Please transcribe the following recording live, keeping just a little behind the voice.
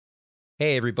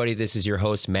Hey, everybody, this is your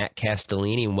host, Matt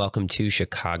Castellini, and welcome to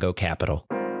Chicago Capital.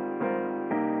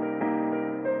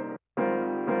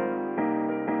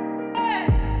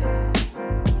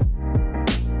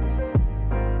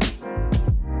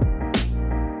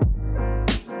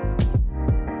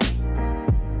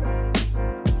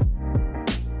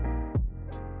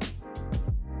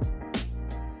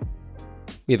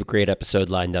 We have a great episode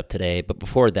lined up today, but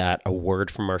before that, a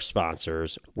word from our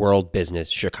sponsors, World Business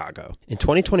Chicago. In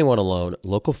 2021 alone,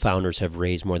 local founders have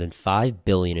raised more than $5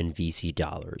 billion in VC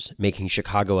dollars, making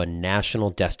Chicago a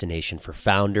national destination for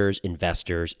founders,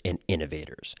 investors, and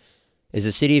innovators. As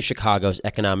the City of Chicago's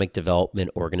economic development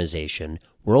organization,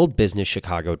 World Business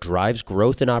Chicago drives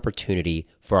growth and opportunity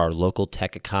for our local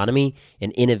tech economy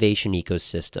and innovation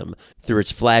ecosystem through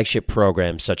its flagship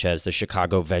programs such as the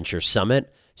Chicago Venture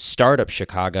Summit, Startup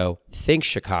Chicago, Think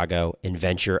Chicago, and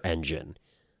Venture Engine.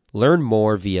 Learn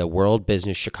more via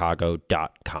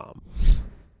worldbusinesschicago.com.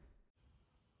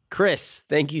 Chris,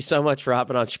 thank you so much for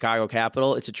hopping on Chicago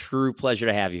Capital. It's a true pleasure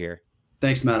to have you here.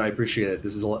 Thanks, Matt. I appreciate it.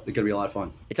 This is going to be a lot of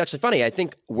fun. It's actually funny. I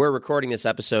think we're recording this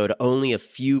episode only a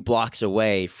few blocks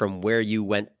away from where you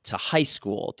went to high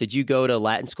school. Did you go to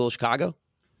Latin School Chicago?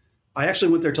 I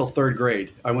actually went there till third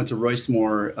grade. I went to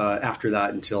Royce-Moore after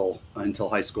that until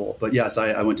high school. But yes,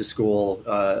 I went to school,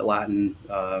 Latin,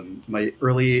 my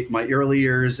early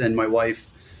years, and my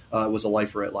wife was a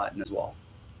lifer at Latin as well.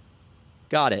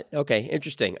 Got it. Okay,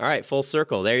 interesting. All right, full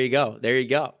circle. There you go.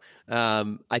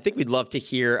 I think we'd love to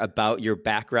hear about your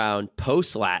background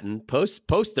post Latin, post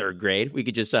third grade. We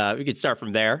could start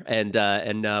from there, and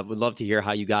would love to hear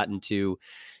how you got into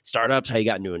startups, how you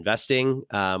got into investing.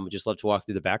 We'd just love to walk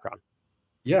through the background.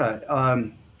 Yeah,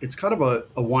 it's kind of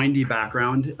a windy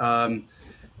background.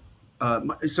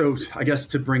 So I guess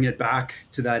to bring it back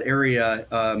to that area,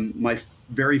 my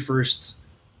very first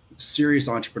serious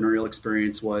entrepreneurial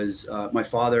experience was my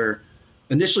father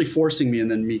initially forcing me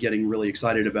and then me getting really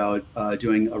excited about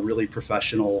doing a really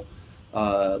professional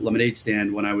lemonade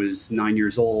stand when I was 9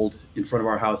 years old in front of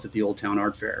our house at the Old Town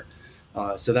Art Fair.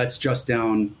 So that's just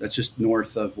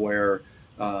north of where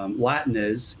Latin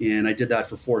is. And I did that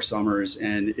for 4 summers.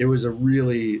 And it was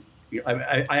I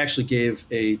actually gave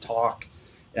a talk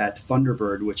at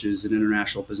Thunderbird, which is an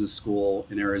international business school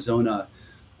in Arizona,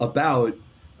 about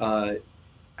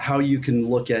how you can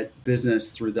look at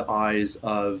business through the eyes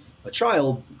of a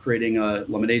child creating a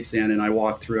lemonade stand. And I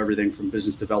walked through everything from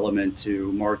business development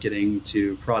to marketing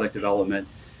to product development.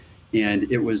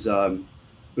 And it was a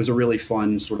really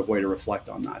fun sort of way to reflect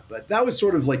on that. But that was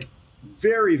sort of like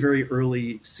very, very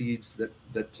early seeds that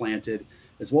planted,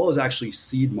 as well as actually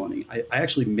seed money. I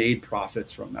actually made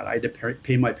profits from that. I had to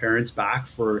pay my parents back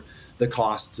for the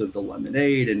costs of the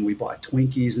lemonade, and we bought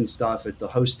Twinkies and stuff at the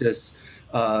Hostess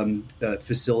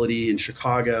facility in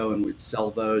Chicago, and we'd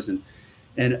sell those. And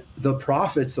the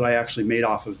profits that I actually made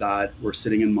off of that were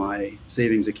sitting in my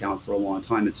savings account for a long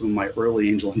time. And some of my early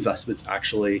angel investments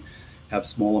actually have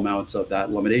small amounts of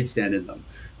that lemonade stand in them,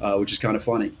 which is kind of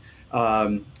funny.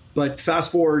 But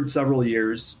fast forward several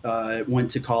years, went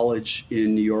to college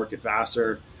in New York at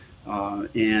Vassar,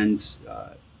 and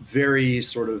very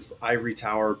sort of ivory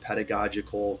tower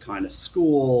pedagogical kind of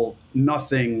school,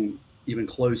 nothing even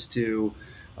close to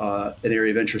an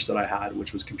area of interest that I had,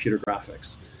 which was computer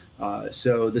graphics.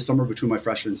 So the summer between my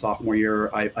freshman and sophomore year,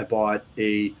 I bought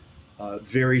a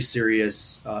very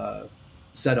serious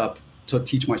setup to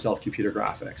teach myself computer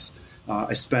graphics.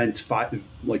 I spent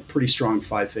pretty strong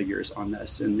 5 figures on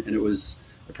this, and I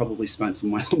probably spent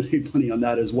some of my lemonade money on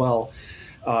that as well,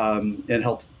 and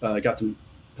got some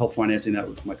help financing that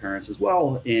with my parents as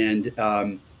well, and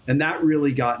that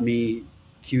really got me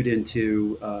cued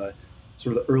into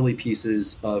sort of the early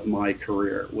pieces of my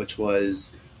career, which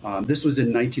was this was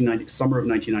in summer of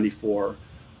 1994,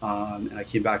 and I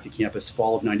came back to campus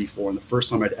fall of '94, and the first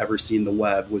time I'd ever seen the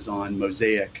web was on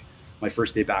Mosaic. My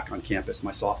first day back on campus,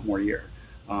 my sophomore year.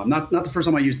 Not the first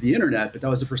time I used the internet, but that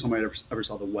was the first time I ever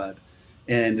saw the web.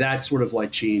 And that sort of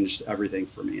like changed everything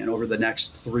for me. And over the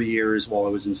next 3 years while I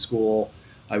was in school,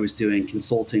 I was doing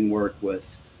consulting work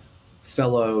with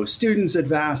fellow students at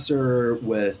Vassar,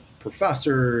 with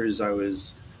professors. I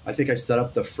think I set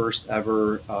up the first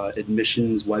ever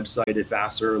admissions website at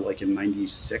Vassar like in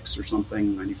 96 or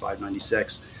something, 95,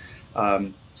 96.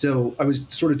 So I was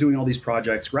sort of doing all these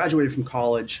projects, graduated from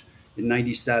college in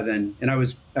 97, and I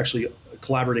was actually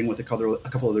collaborating with a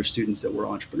couple other students that were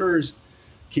entrepreneurs.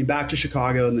 Came back to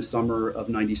Chicago in the summer of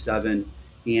 97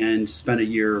 and spent a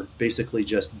year basically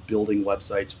just building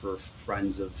websites for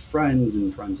friends of friends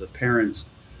and friends of parents.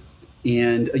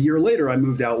 And a year later, I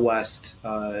moved out west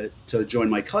to join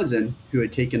my cousin, who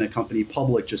had taken a company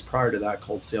public just prior to that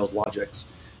called Sales Logics.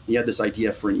 He had this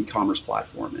idea for an e-commerce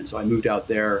platform. And so I moved out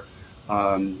there,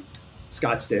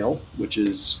 Scottsdale, which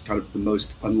is kind of the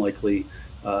most unlikely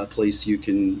place you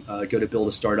can go to build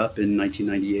a startup in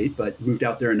 1998, but moved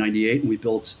out there in 98 and we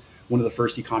built one of the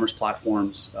first e-commerce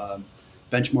platforms.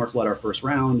 Benchmark led our first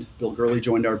round. Bill Gurley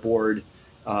joined our board.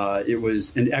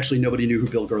 And actually nobody knew who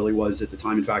Bill Gurley was at the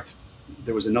time. In fact,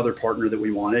 there was another partner that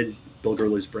we wanted. Bill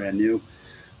Gurley's brand new.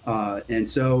 And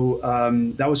so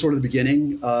that was sort of the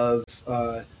beginning of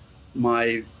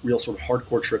my real sort of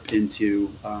hardcore trip into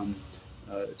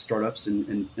startups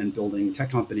and building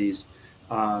tech companies.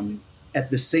 At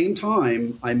the same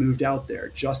time, I moved out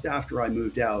there. Just after I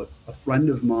moved out, a friend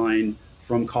of mine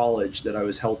from college that I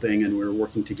was helping, and we were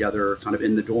working together kind of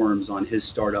in the dorms on his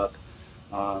startup,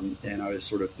 and I was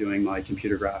sort of doing my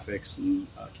computer graphics and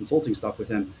consulting stuff with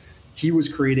him. He was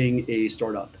creating a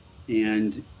startup,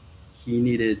 and he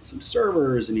needed some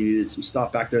servers and he needed some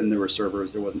stuff. Back then there were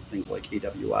servers. There wasn't things like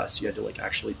AWS. You had to like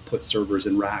actually put servers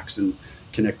in racks and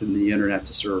connect them to the internet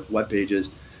to serve web pages.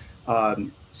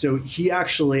 So he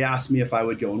actually asked me if I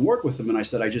would go and work with him. And I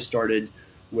said, I just started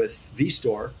with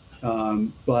vStore,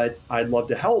 but I'd love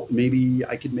to help. Maybe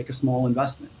I could make a small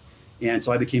investment. And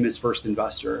so I became his first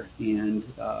investor. And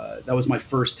that was my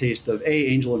first taste of A,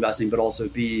 angel investing, but also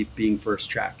B, being first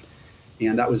check.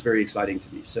 And that was very exciting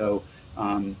to me. So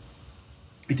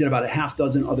I did about a half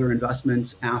dozen other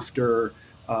investments after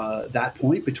that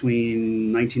point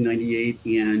between 1998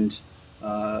 and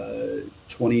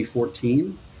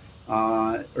 2014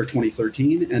 or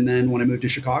 2013. And then when I moved to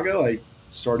Chicago, I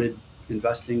started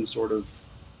investing sort of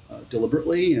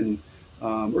deliberately. And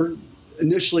or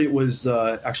initially it was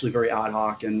actually very ad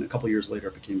hoc. And a couple of years later,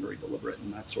 it became very deliberate.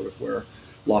 And that's sort of where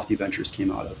Lofty Ventures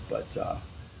came out of. But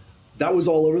that was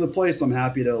all over the place. I'm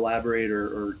happy to elaborate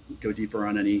or go deeper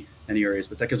on any areas,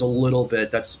 but that gives a little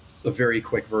bit. That's a very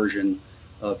quick version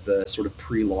of the sort of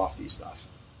pre-Lofty stuff.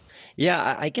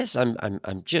 Yeah, I guess I'm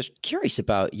just curious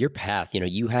about your path. You know,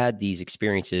 you had these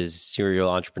experiences, serial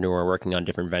entrepreneur, working on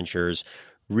different ventures,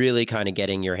 really kind of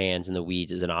getting your hands in the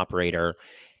weeds as an operator.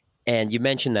 And you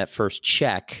mentioned that first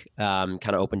check kind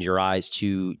of opened your eyes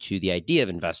to the idea of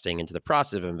investing and to the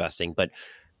process of investing. But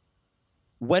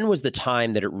when was the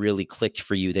time that it really clicked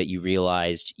for you that you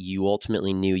realized you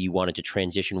ultimately knew you wanted to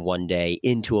transition one day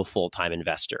into a full-time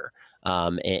investor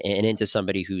and into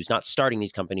somebody who's not starting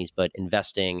these companies, but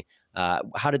investing?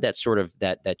 How did that sort of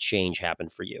that change happen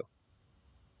for you?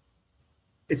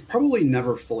 It's probably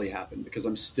never fully happened because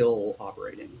I'm still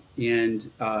operating. And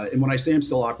when I say I'm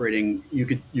still operating, you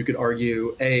could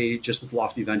argue, just with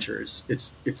Lofty Ventures,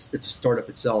 it's a startup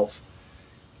itself.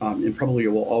 And probably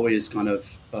will always kind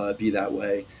of be that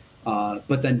way.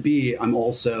 But then B, I'm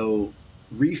also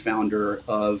refounder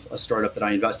of a startup that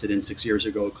I invested in 6 years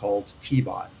ago called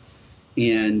TBot.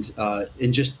 And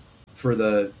just for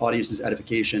the audience's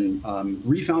edification,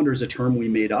 refounder is a term we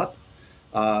made up.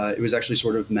 It was actually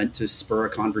sort of meant to spur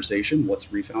a conversation.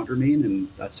 What's refounder mean? And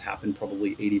that's happened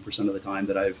probably 80% of the time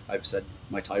that I've said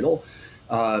my title.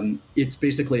 It's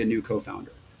basically a new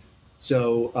co-founder.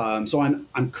 So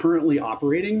I'm currently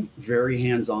operating very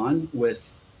hands-on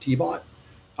with TBot.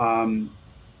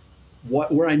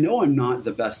 Where I know I'm not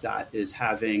the best at is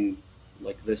having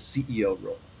like the CEO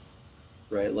role,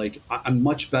 right? Like I'm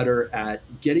much better at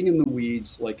getting in the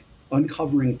weeds, like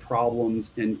uncovering problems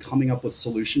and coming up with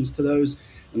solutions to those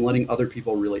and letting other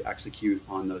people really execute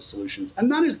on those solutions.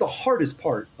 And that is the hardest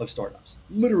part of startups,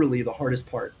 literally the hardest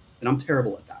part. And I'm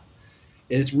terrible at that.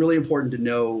 And it's really important to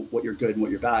know what you're good and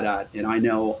what you're bad at. And I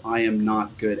know I am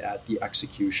not good at the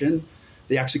execution.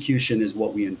 The execution is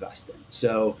what we invest in.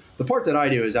 So the part that I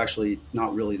do is actually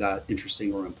not really that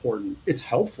interesting or important. It's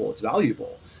helpful, it's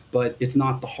valuable, but it's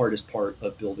not the hardest part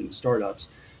of building startups.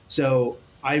 So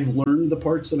I've learned the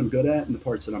parts that I'm good at and the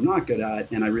parts that I'm not good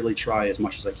at. And I really try as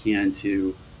much as I can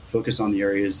to focus on the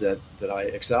areas that I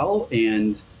excel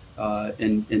and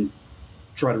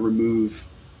try to remove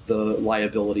the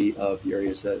liability of the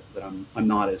areas that I'm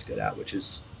not as good at, which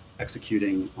is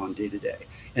executing on day to day.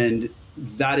 And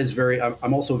that is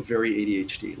I'm also very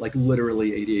ADHD, like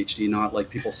literally ADHD, not like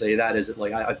people say that is it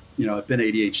like I've been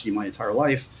ADHD my entire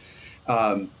life.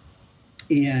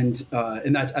 And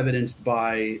that's evidenced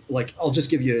by, like, I'll just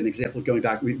give you an example. Going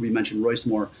back, we mentioned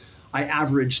Royce-Moore. I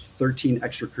averaged 13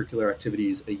 extracurricular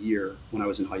activities a year when I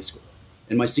was in high school.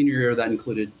 In my senior year, that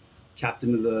included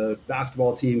captain of the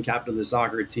basketball team, captain of the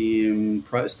soccer team,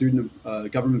 student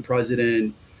government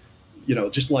president,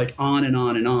 just like on and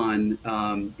on and on.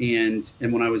 And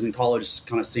when I was in college,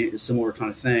 kind of similar kind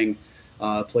of thing.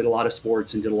 Played a lot of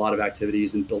sports and did a lot of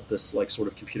activities and built this like sort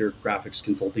of computer graphics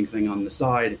consulting thing on the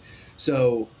side.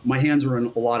 So my hands were in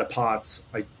a lot of pots.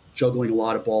 I juggling a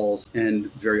lot of balls,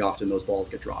 and very often those balls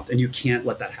get dropped. And you can't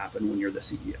let that happen when you're the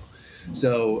CEO.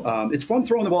 So it's fun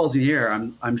throwing the balls in the air.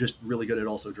 I'm just really good at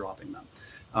also dropping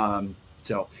them.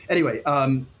 So anyway,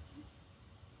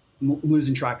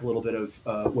 losing track a little bit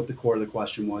of what the core of the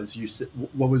question was. You said,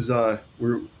 what was I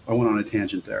went on a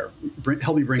tangent there.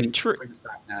 Help me bring this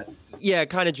back, Matt. Yeah,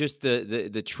 kind of just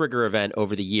the trigger event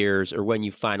over the years, or when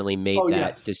you finally made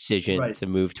decision to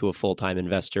move to a full-time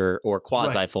investor or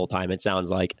quasi full-time. It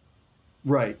sounds like.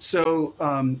 Right. So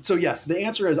yes, the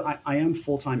answer is I am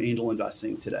full-time angel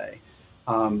investing today,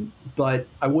 but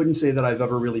I wouldn't say that I've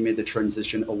ever really made the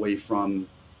transition away from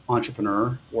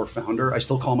entrepreneur or founder. I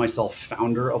still call myself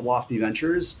founder of Lofty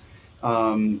Ventures,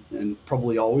 and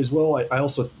probably always will. I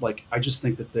also I just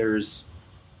think that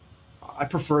I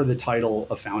prefer the title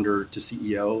of founder to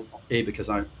CEO, because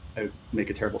I make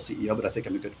a terrible CEO, but I think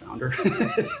I'm a good founder.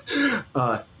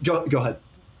 Go ahead.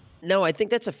 No, I think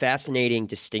that's a fascinating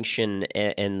distinction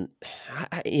and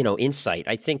insight.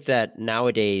 I think that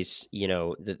nowadays,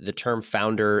 the term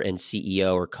founder and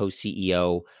CEO or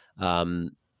co-CEO,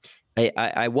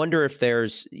 I wonder if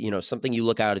there's, something you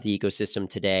look out at the ecosystem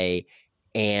today,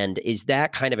 and is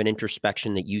that kind of an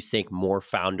introspection that you think more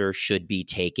founders should be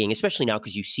taking, especially now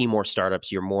because you see more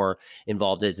startups, you're more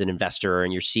involved as an investor,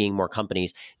 and you're seeing more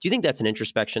companies. Do you think that's an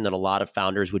introspection that a lot of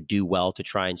founders would do well to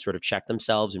try and sort of check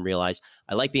themselves and realize,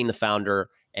 I like being the founder,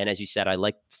 and as you said, I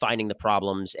like finding the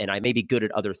problems, and I may be good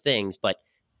at other things, but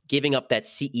giving up that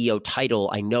CEO title,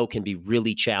 I know, can be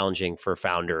really challenging for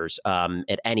founders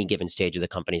at any given stage of the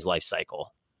company's life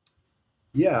cycle?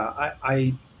 Yeah,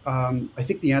 I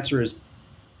think the answer is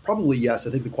probably yes.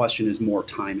 I think the question is more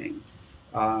timing.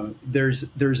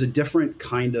 There's a different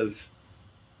kind of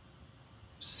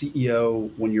CEO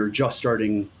when you're just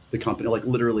starting the company, like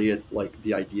literally at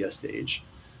the idea stage.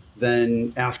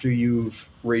 Then after you've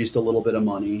raised a little bit of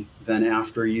money, then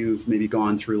after you've maybe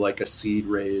gone through a seed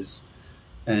raise,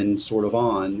 and sort of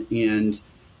on. And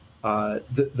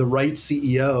the right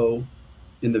CEO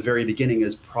in the very beginning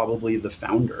is probably the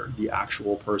founder, the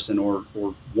actual person, or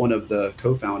one of the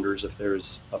co-founders if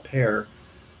there's a pair.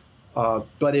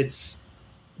 But it's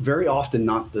very often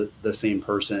not the same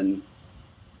person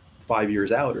 5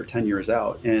 years out or 10 years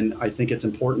out. And I think it's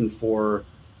important for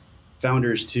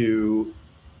founders to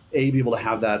be able to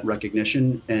have that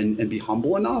recognition and be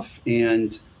humble enough.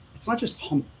 And it's not just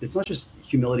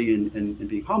humility and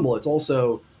being humble. It's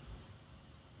also,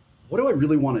 what do I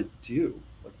really want to do?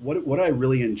 What do I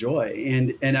really enjoy?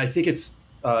 And I think it's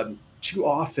too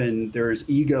often there's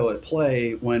ego at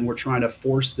play when we're trying to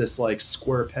force this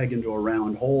square peg into a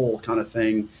round hole kind of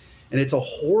thing, and it's a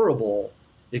horrible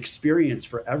experience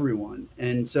for everyone.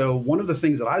 And so one of the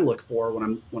things that I look for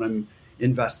when I'm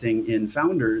investing in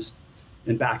founders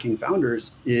and backing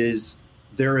founders is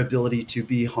their ability to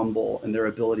be humble and their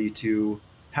ability to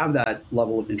have that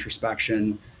level of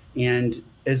introspection, and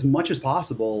as much as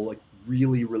possible,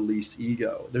 really release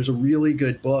ego. There's a really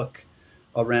good book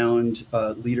around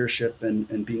leadership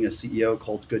and being a CEO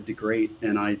called Good to Great.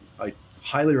 And I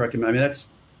highly recommend. I mean, that's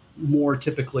more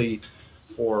typically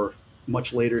for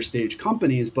much later stage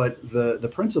companies, but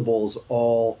the principles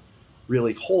all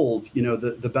really hold.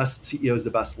 The best CEOs,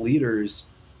 the best leaders,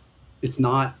 it's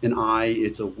not an I,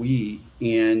 it's a we.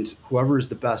 And whoever is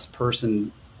the best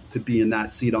person to be in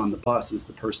that seat on the bus is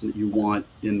the person that you want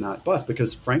in that bus,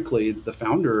 because frankly, the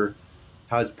founder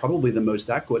has probably the most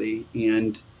equity,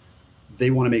 and they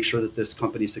want to make sure that this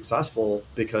company is successful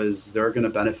because they're going to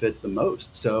benefit the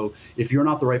most. So if you're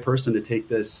not the right person to take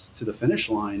this to the finish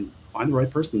line, find the right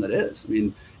person that is. I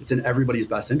mean, it's in everybody's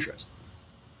best interest.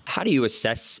 How do you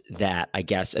assess that, I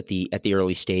guess, at the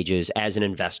early stages as an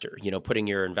investor, putting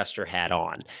your investor hat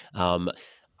on?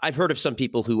 I've heard of some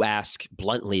people who ask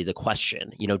bluntly the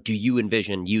question, do you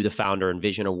the founder,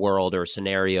 envision a world or a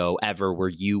scenario ever where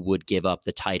you would give up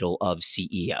the title of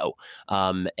CEO,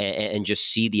 and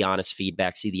just see the honest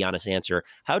feedback, see the honest answer?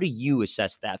 How do you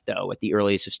assess that, though, at the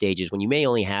earliest of stages when you may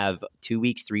only have 2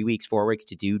 weeks, 3 weeks, 4 weeks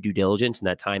to do due diligence, and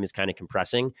that time is kind of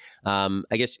compressing? I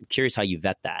guess I'm curious how you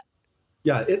vet that.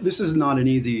 Yeah, this is not an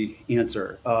easy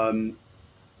answer.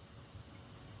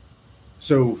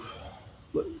 So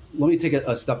let me take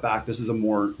a step back. This is a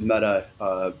more meta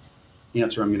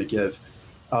answer I'm going to give.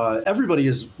 Everybody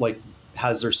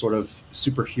has their sort of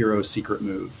superhero secret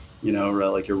move,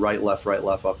 like your right, left,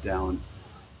 up, down.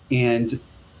 And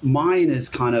mine is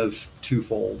kind of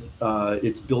twofold.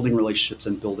 It's building relationships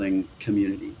and building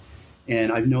community.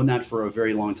 And I've known that for a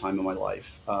very long time in my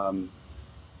life. I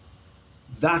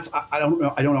don't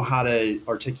know how to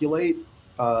articulate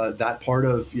that part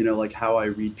of how I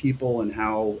read people and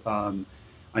how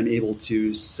I'm able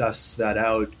to suss that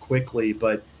out quickly.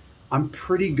 But I'm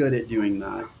pretty good at doing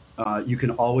that. You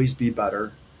can always be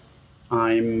better.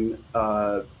 I'm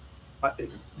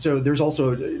so there's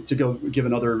also, to go give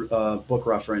another book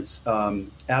reference,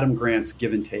 Adam Grant's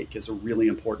Give and Take is a really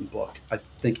important book. I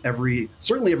think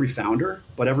certainly every founder,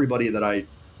 but everybody that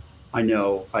I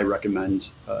know, I recommend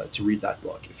to read that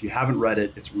book. If you haven't read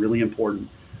it, it's really important.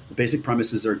 The basic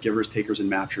premise is there are givers, takers,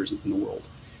 and matchers in the world.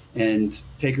 And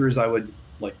takers, I would,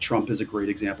 like, Trump is a great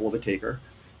example of a taker.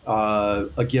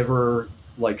 A giver,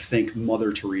 like, think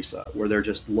Mother Teresa, where they're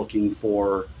just looking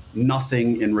for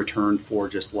nothing in return for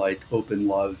just like open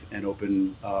love and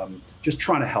open, just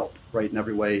trying to help, right, in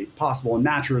every way possible. And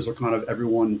matchers are kind of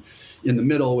everyone in the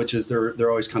middle, which is they're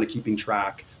always kind of keeping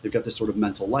track. They've got this sort of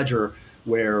mental ledger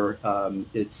where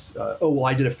it's oh, well,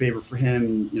 I did a favor for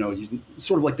him, he's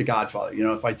sort of like the Godfather,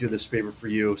 if I do this favor for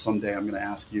you someday, I'm going to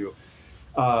ask you.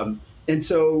 And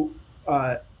so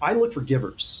I look for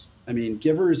givers. I mean,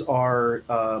 givers are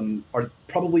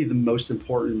probably the most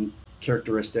important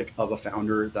characteristic of a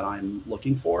founder that I'm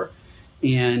looking for.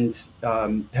 And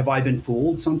have I been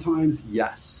fooled sometimes?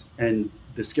 Yes. And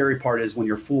the scary part is when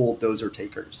you're fooled, those are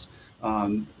takers. A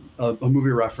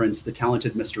movie reference, The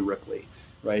Talented Mr. Ripley,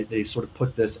 right? They've sort of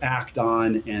put this act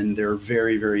on, and they're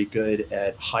very, very good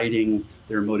at hiding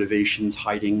their motivations,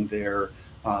 hiding their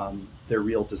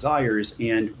real desires.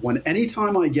 And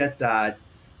anytime I get that,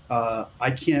 I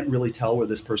can't really tell where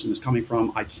this person is coming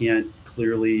from. I can't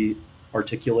clearly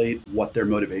articulate what their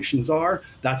motivations are.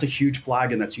 That's a huge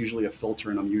flag, and that's usually a filter,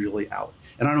 and I'm usually out.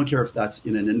 And I don't care if that's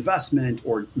in an investment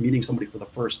or meeting somebody for the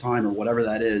first time or whatever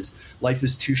that is. Life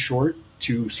is too short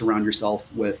to surround yourself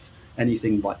with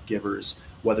anything but givers,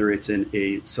 whether it's in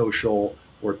a social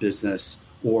or business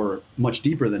or much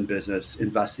deeper than business,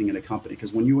 investing in a company.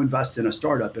 Because when you invest in a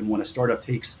startup, and when a startup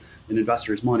takes an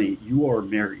investor's money, you are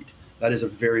married. That is a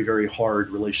very, very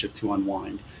hard relationship to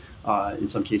unwind. In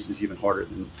some cases, even harder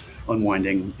than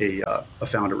unwinding a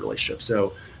founder relationship.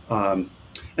 So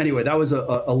anyway, that was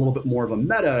a little bit more of a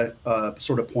meta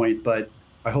sort of point, but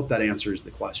I hope that answers the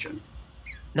question.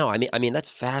 No, I mean that's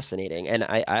fascinating, and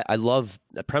I love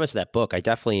the premise of that book. I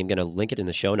definitely am going to link it in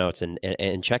the show notes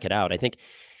and check it out. I think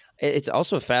it's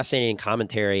also a fascinating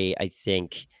commentary. I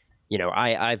think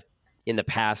I've in the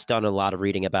past done a lot of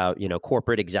reading about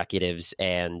corporate executives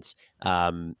and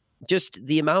just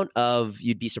the amount of,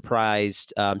 you'd be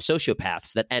surprised,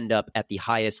 sociopaths that end up at the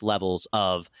highest levels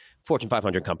of Fortune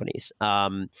 500 companies.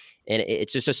 And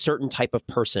it's just a certain type of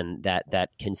person that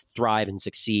can thrive and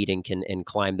succeed and can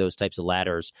climb those types of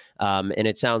ladders. And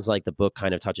it sounds like the book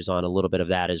kind of touches on a little bit of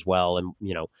that as well. And,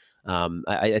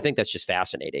 I think that's just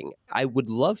fascinating. I would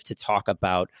love to talk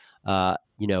about,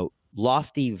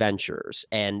 Lofty Ventures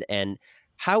and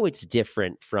how it's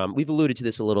different from, we've alluded to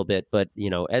this a little bit, but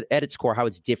at its core, how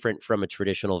it's different from a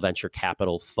traditional venture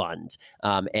capital fund,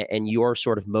 and your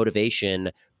sort of motivation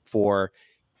for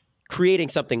creating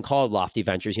something called Lofty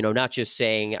Ventures. Not just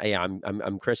saying, yeah,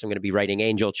 I'm Chris, I'm going to be writing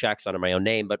angel checks under my own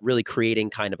name, but really creating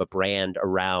kind of a brand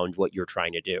around what you're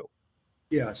trying to do.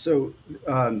 Yeah. So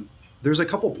there's a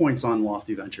couple points on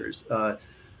Lofty Ventures.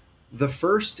 The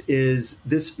first is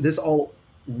this all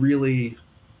really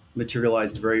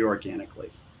materialized very organically.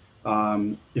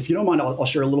 If you don't mind, I'll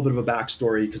share a little bit of a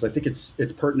backstory because I think it's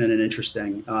pertinent and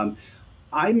interesting.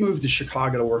 I moved to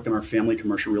Chicago to work in our family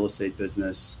commercial real estate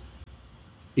business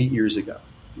 8 years ago.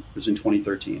 It was in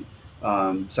 2013,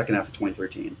 second half of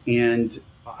 2013. And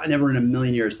I never in a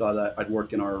million years thought that I'd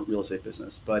work in our real estate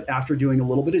business. But after doing a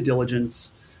little bit of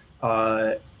diligence,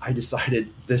 I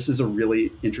decided this is a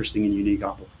really interesting and unique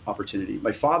opportunity.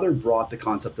 My father brought the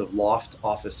concept of loft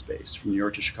office space from New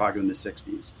York to Chicago in the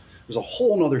 60s. There's a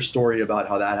whole nother story about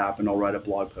how that happened. I'll write a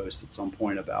blog post at some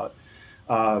point about.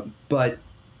 But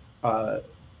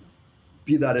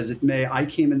be that as it may, I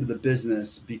came into the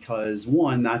business because,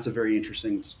 one, that's a very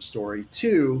interesting story.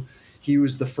 Two, he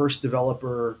was the first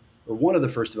developer, or one of the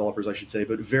first developers, I should say,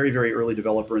 but very, very early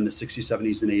developer in the 60s,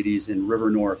 70s, and 80s in River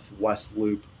North, West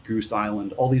Loop, Goose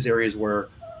Island, all these areas where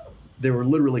they were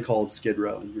literally called Skid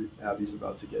Row. And Abby's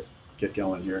about to get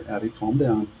going here. Abby, calm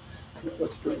down.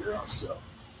 Let's bring her up so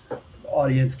the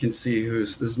audience can see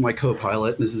this is my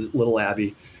co-pilot. This is little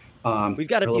Abby. We've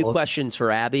got a few questions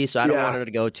for Abby, so I don't want her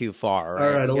to go too far.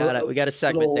 Right? All right, we got a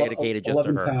segment dedicated just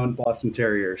to her. 11-pound Boston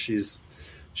Terrier. She's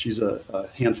a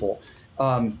handful.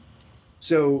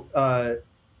 So I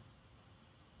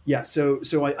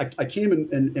came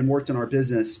and worked in our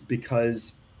business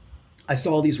because I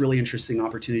saw these really interesting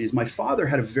opportunities. My father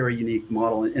had a very unique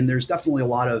model, and there's definitely a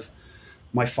lot of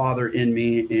my father in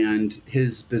me and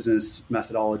his business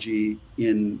methodology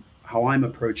in how I'm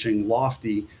approaching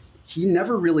Lofty. he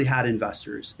never really had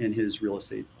investors in his real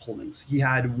estate holdings. He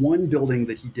had one building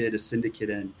that he did a syndicate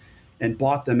in and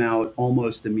bought them out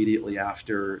almost immediately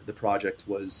after the project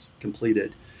was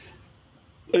completed.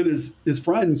 And his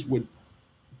friends would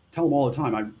tell him all the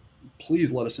time,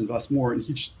 please let us invest more. And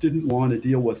he just didn't want to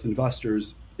deal with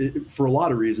investors for a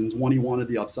lot of reasons. One, he wanted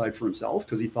the upside for himself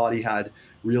because he thought he had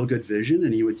real good vision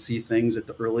and he would see things at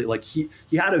the early, like he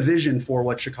had a vision for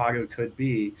what Chicago could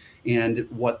be and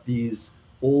what these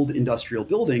old industrial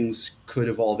buildings could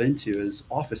evolve into as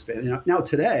office space. Now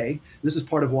today, this is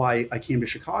part of why I came to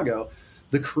Chicago,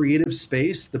 the creative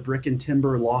space, the brick and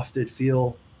timber lofted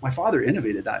feel, my father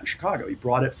innovated that in Chicago. He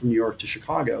brought it from New York to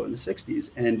Chicago in the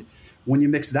 60s. And when you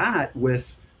mix that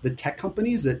with the tech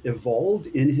companies that evolved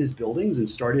in his buildings and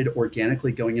started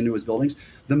organically going into his buildings,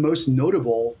 the most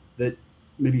notable that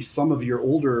maybe some of your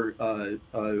older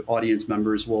audience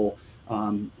members will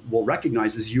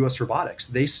recognize is US Robotics.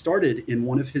 They started in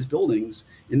one of his buildings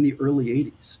in the early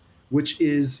 80s, which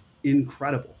is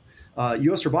incredible.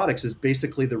 US Robotics is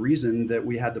basically the reason that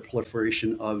we had the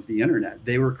proliferation of the internet.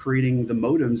 They were creating the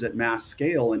modems at mass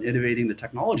scale and innovating the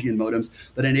technology in modems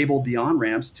that enabled the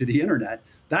on-ramps to the internet.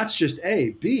 That's just A.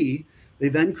 B, they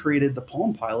then created the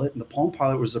Palm Pilot, and the Palm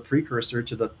Pilot was a precursor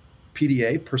to the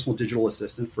PDA, personal digital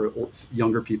assistant for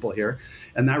younger people here.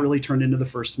 And that really turned into the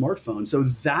first smartphone. So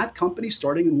that company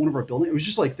starting in one of our buildings, it was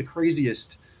just like the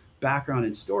craziest background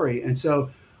and story. And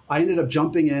so I ended up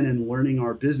jumping in and learning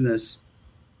our business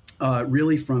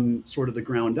really from sort of the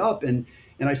ground up. And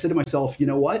I said to myself, you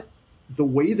know what? The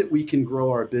way that we can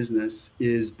grow our business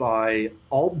is by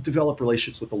I'll develop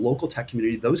relationships with the local tech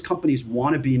community. Those companies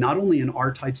want to be not only in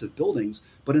our types of buildings,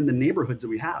 but in the neighborhoods that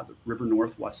we have, River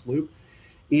North, West Loop.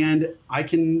 And I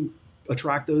can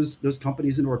attract those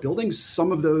companies into our buildings.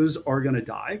 Some of those are going to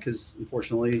die because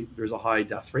unfortunately there's a high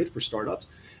death rate for startups.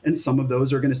 And some of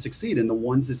those are going to succeed. And the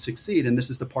ones that succeed, and this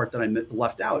is the part that I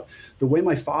left out, the way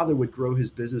my father would grow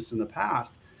his business in the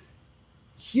past,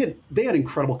 they had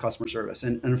incredible customer service.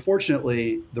 And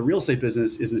unfortunately, the real estate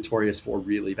business is notorious for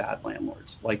really bad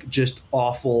landlords, like just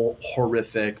awful,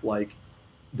 horrific, like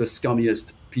the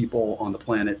scummiest people on the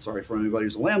planet. Sorry for anybody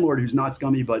who's a landlord who's not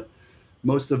scummy, but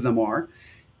most of them are.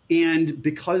 And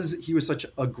because he was such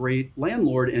a great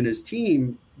landlord and his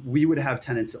team, we would have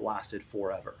tenants that lasted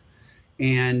forever.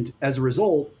 And as a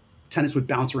result, tenants would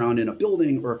bounce around in a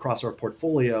building or across our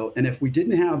portfolio. And if we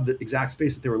didn't have the exact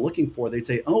space that they were looking for, they'd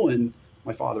say, Owen,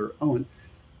 my father, Owen,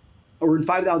 we're in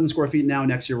 5,000 square feet now.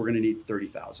 Next year, we're going to need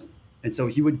 30,000. And so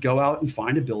he would go out and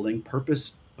find a building,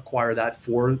 purpose acquire that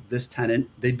for this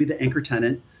tenant. They'd be the anchor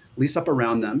tenant, lease up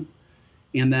around them.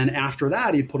 And then after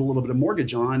that, he'd put a little bit of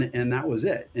mortgage on, and that was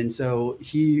it. And so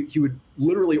he would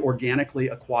literally organically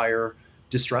acquire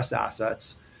distressed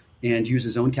assets and use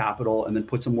his own capital and then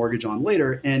put some mortgage on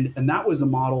later. And that was the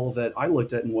model that I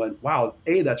looked at and went, wow,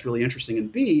 A, that's really interesting. And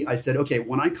B, I said, okay,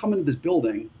 when I come into this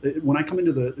building, when I come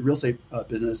into the real estate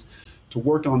business to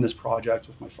work on this project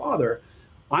with my father,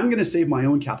 I'm going to save my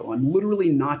own capital. I'm literally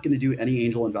not going to do any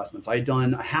angel investments. I had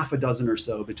done a half a dozen or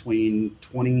so between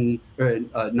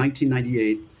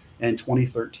 1998 and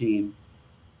 2013.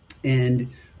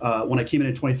 And when I came in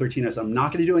 2013, I said, I'm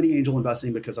not going to do any angel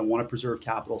investing because I want to preserve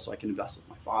capital so I can invest with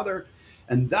my father.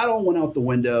 And that all went out the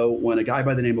window when a guy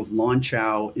by the name of Lon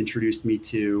Chow introduced me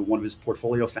to one of his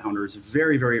portfolio founders, a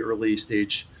very, very early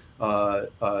stage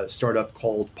startup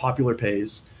called Popular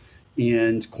Pays.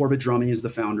 And Corbett Drumming is the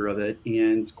founder of it.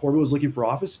 And Corbett was looking for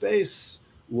office space.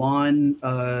 Lon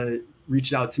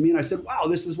reached out to me and I said, wow,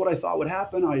 this is what I thought would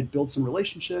happen. I'd build some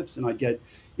relationships and I'd get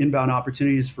inbound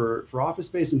opportunities for office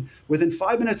space. And within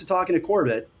 5 minutes of talking to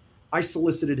Corbett, I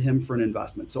solicited him for an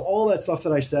investment. So all that stuff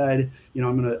that I said,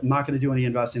 I'm not going to do any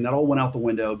investing, that all went out the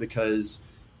window because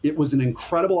it was an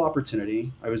incredible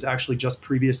opportunity. I was actually just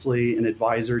previously an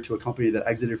advisor to a company that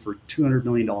exited for $200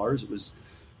 million. It was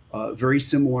a very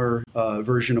similar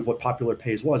version of what Popular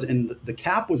Pays was. And the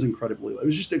cap was incredibly low. It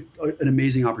was just an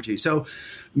amazing opportunity. So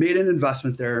made an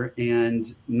investment there.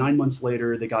 And 9 months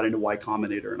later, they got into Y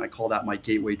Combinator. And I call that my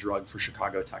gateway drug for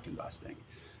Chicago tech investing.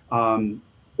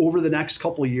 Over the next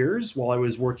couple of years, while I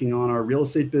was working on our real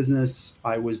estate business,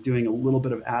 I was doing a little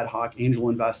bit of ad hoc angel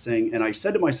investing. And I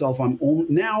said to myself,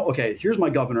 here's my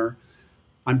governor.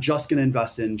 I'm just going to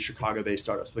invest in Chicago-based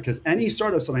startups because any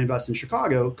startups that I invest in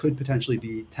Chicago could potentially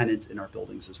be tenants in our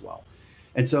buildings as well.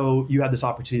 And so you had this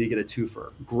opportunity to get a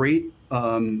twofer. Great,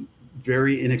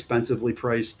 very inexpensively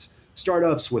priced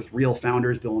startups with real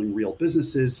founders building real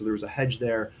businesses. So there was a hedge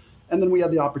there. And then we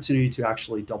had the opportunity to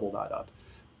actually double that up.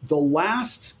 The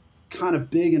last kind of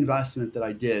big investment that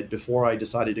I did before I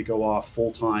decided to go off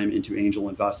full-time into angel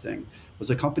investing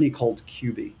was a company called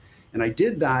QB. And I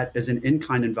did that as an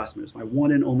in-kind investment. It's my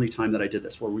one and only time that I did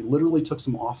this, where we literally took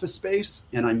some office space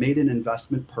and I made an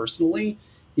investment personally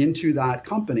into that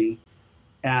company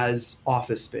as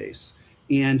office space.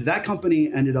 And that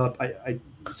company ended up, I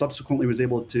subsequently was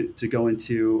able to go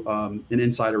into an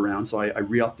insider round. So I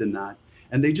re-upped in that.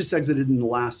 And they just exited in the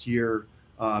last year.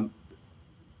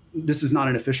 This is not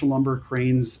an official number.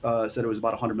 Cranes said it was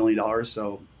about $100 million.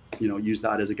 So, use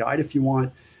that as a guide if you want.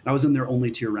 And I was in their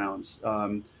only 2 rounds.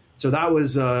 So that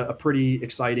was a pretty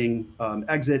exciting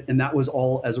exit. And that was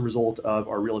all as a result of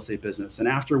our real estate business. And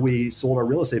after we sold our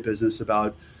real estate business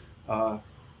about 4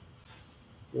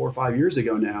 or 5 years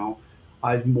ago now,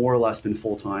 I've more or less been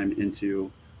full-time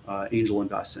into angel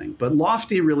investing. But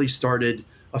Lofty really started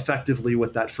effectively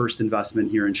with that first investment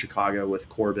here in Chicago with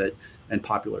Corbett and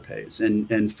Popular Pays.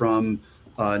 And from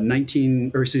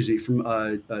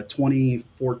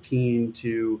 2014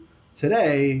 to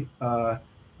today, I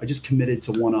just committed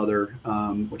to one other,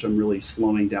 which I'm really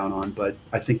slowing down on, but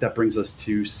I think that brings us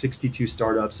to 62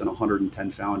 startups and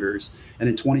 110 founders. And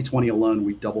in 2020 alone,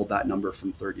 we doubled that number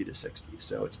from 30 to 60.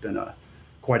 So it's been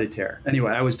quite a tear.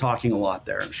 Anyway, I was talking a lot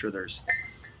there. I'm sure there's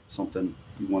something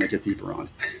you want to get deeper on.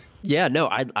 Yeah, no,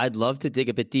 I'd love to dig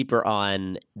a bit deeper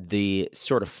on the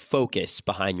sort of focus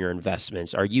behind your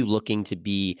investments. Are you looking to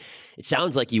be? It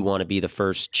sounds like you want to be the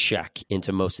first check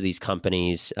into most of these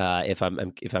companies, if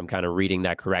I'm kind of reading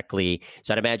that correctly.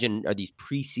 So I'd imagine, are these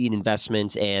pre-seed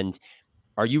investments, and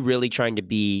are you really trying to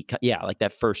be, like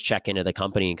that first check into the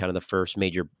company and kind of the first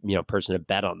major person to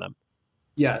bet on them?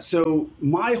 Yeah. So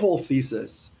my whole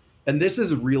thesis, and this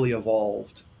has really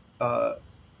evolved.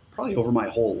 Probably over my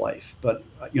whole life. But,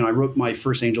 I wrote my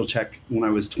first angel check when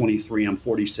I was 23. I'm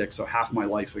 46, so half my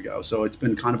life ago. So it's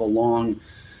been kind of a long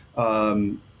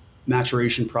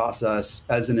maturation process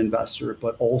as an investor,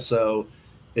 but also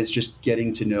it's just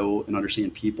getting to know and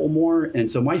understand people more.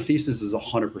 And so my thesis is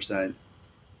 100%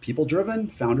 people-driven,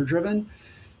 founder-driven.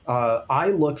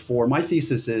 My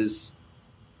thesis is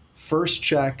first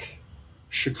check,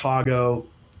 Chicago,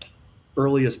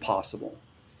 early as possible.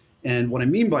 And what I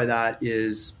mean by that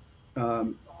is,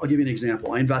 I'll give you an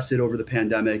example. I invested over the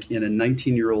pandemic in a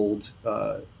 19-year-old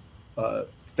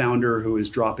founder who is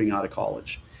dropping out of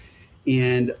college.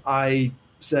 And I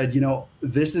said,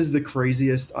 this is the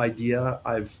craziest idea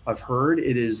I've heard.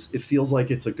 It feels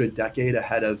like it's a good decade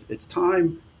ahead of its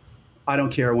time. I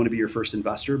don't care. I want to be your first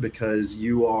investor because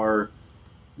you are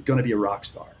going to be a rock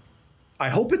star. I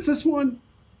hope it's this one.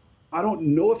 I don't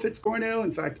know if it's going to.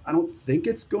 In fact, I don't think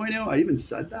it's going to. I even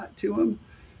said that to him.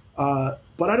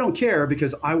 But I don't care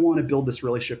because I want to build this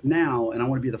relationship now, and I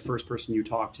want to be the first person you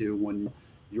talk to when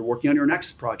you're working on your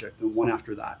next project and one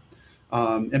after that.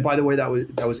 And by the way, that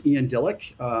was Ian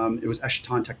Dillick. It was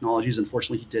Eschaton Technologies.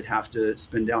 Unfortunately, he did have to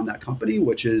spin down that company,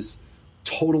 which is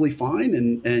totally fine.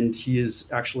 And he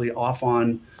is actually off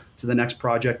on to the next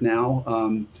project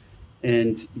now.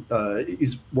 And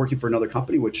he's working for another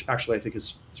company, which actually I think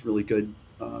is really good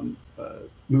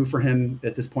move for him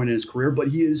at this point in his career. But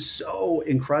he is so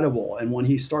incredible. And when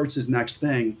he starts his next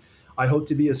thing, I hope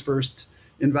to be his first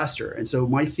investor. And so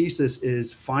my thesis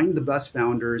is find the best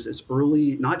founders as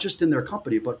early, not just in their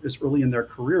company, but as early in their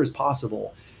career as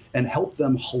possible, and help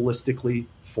them holistically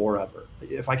forever.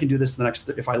 If I can do this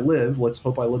if I live, let's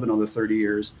hope I live another 30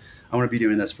 years. I want to be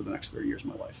doing this for the next 30 years of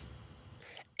my life.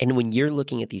 And when you're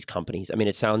looking at these companies, I mean,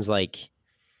 it sounds like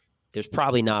there's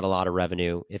probably not a lot of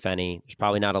revenue, if any. There's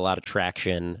probably not a lot of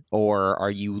traction. Or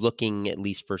are you looking at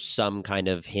least for some kind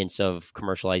of hints of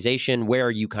commercialization? Where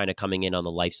are you kind of coming in on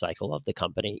the life cycle of the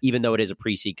company, even though it is a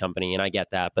pre-seed company? And I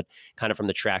get that, but kind of from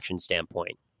the traction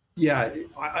standpoint. Yeah.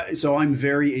 So I'm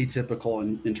very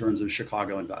atypical in terms of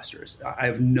Chicago investors. I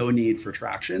have no need for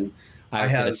traction. I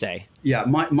was going to say. Yeah.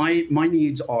 My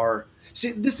needs are,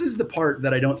 see, this is the part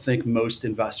that I don't think most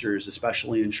investors,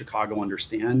 especially in Chicago,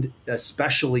 understand,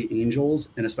 especially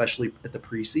angels and especially at the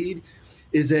pre-seed,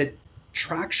 is that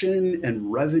traction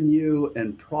and revenue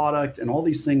and product and all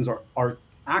these things are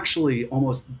actually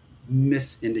almost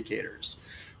misindicators,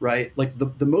 right? Like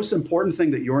the most important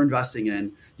thing that you're investing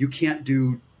in, you can't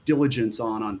do diligence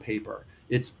on paper.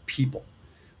 It's people.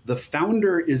 The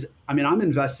founder is, I'm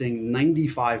investing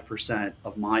 95%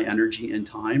 of my energy and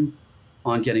time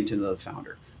on getting to know the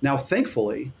founder. Now,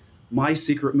 thankfully, my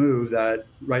secret move that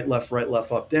right, left,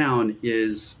 up, down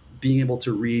is being able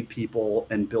to read people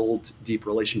and build deep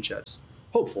relationships.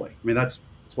 Hopefully. That's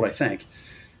what I think.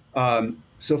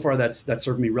 So far, that's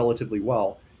served me relatively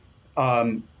well.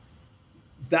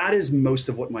 that is most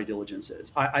of what my diligence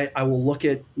is. I will look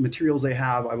at materials they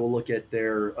have. I will look at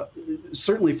their,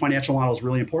 certainly financial model is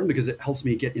really important because it helps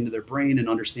me get into their brain and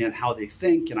understand how they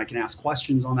think, and I can ask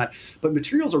questions on that. But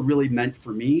materials are really meant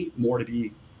for me more to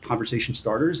be conversation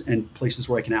starters and places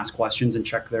where I can ask questions and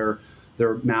check their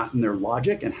math and their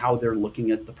logic and how they're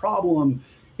looking at the problem.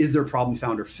 Is their problem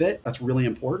founder fit? That's really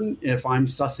important. If I'm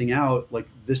sussing out, like,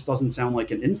 this doesn't sound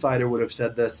like an insider would have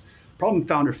said this, problem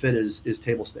founder fit is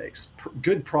table stakes.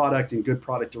 Good product and good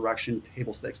product direction,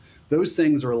 table stakes. Those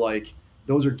things are like,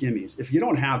 those are gimmies. If you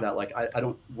don't have that, like, I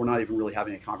don't, we're not even really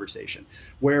having a conversation.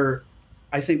 Where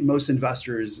I think most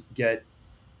investors get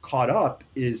caught up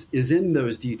is in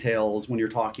those details when you're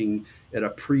talking at a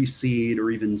pre-seed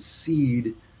or even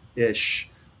seed-ish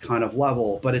kind of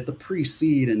level. But at the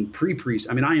pre-seed and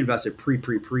I mean, I invest at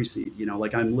pre-seed,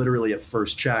 like, I'm literally at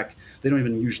first check. They don't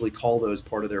even usually call those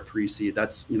part of their pre-seed.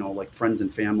 That's, like, friends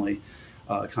and family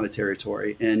kind of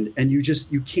territory. And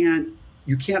you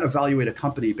can't evaluate a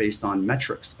company based on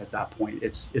metrics at that point.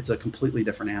 It's a completely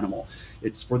different animal.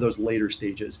 It's for those later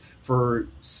stages. For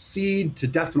seed to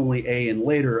definitely A and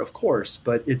later, of course,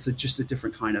 but it's just a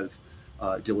different kind of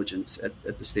diligence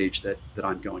at the stage that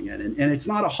I'm going in. And it's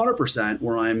not 100%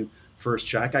 where I'm first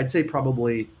check. I'd say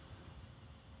probably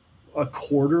a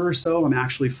quarter or so I'm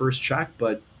actually first check,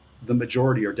 but the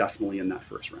majority are definitely in that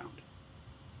first round.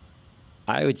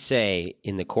 I would say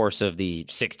in the course of the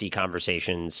 60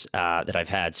 conversations that I've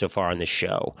had so far on this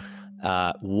show,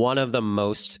 one of the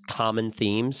most common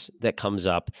themes that comes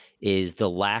up is the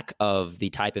lack of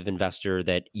the type of investor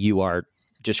that you are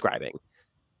describing.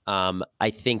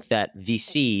 I think that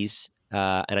VCs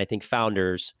and I think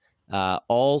founders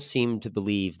all seem to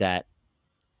believe that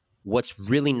what's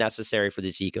really necessary for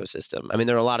this ecosystem. I mean,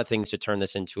 there are a lot of things to turn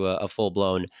this into a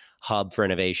full-blown hub for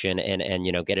innovation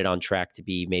and get it on track to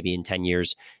be maybe in 10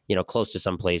 years, close to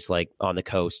some place like on the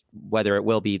coast. Whether it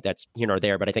will be, that's here nor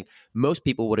there. But I think most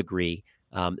people would agree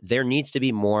there needs to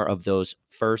be more of those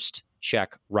first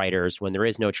check writers when there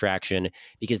is no traction,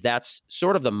 because that's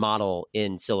sort of the model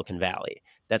in Silicon Valley.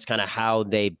 That's kind of how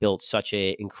they built such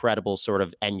an incredible sort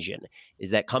of engine,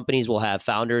 is that companies will have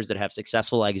founders that have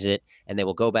successful exit, and they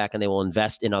will go back and they will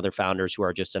invest in other founders who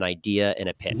are just an idea and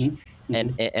a pitch.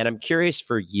 Mm-hmm. And I'm curious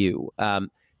for you,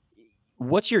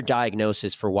 what's your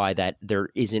diagnosis for why that there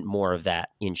isn't more of that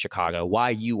in Chicago?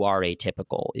 Why you are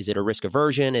atypical? Is it a risk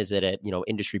aversion? Is it a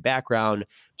industry background?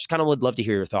 Just kind of would love to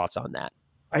hear your thoughts on that.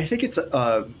 I think it's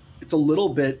a little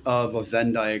bit of a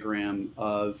Venn diagram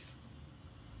of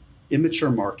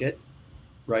immature market,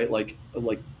 right? Like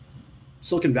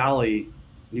Silicon Valley,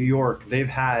 New York, they've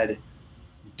had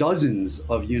dozens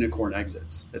of unicorn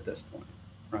exits at this point,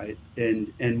 right?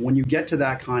 And when you get to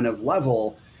that kind of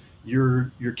level,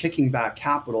 you're kicking back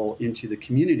capital into the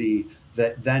community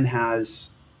that then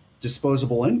has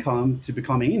disposable income to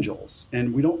become angels.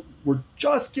 And we're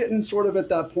just getting sort of at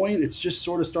that point. It's just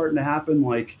sort of starting to happen.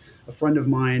 Like a friend of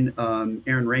mine,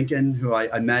 Aaron Rankin, who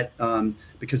I met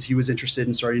because he was interested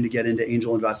in starting to get into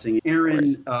angel investing.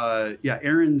 Aaron's a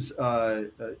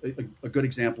good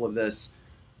example of this.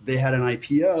 They had an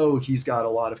IPO. He's got a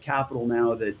lot of capital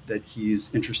now that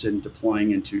he's interested in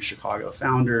deploying into Chicago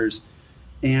founders.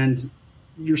 And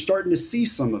you're starting to see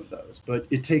some of those, but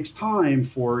it takes time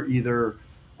for either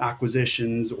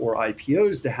acquisitions or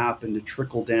IPOs to happen to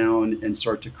trickle down and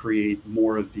start to create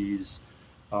more of these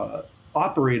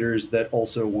operators that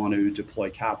also want to deploy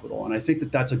capital. And I think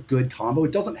that that's a good combo.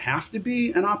 It doesn't have to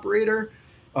be an operator.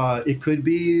 It could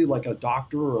be like a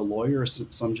doctor or a lawyer or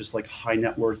some just like high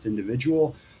net worth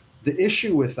individual. The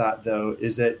issue with that, though,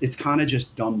 is that it's kind of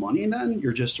just dumb money then.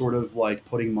 You're just sort of like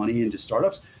putting money into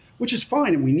startups, which is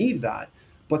fine, and we need that.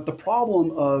 But the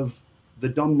problem of the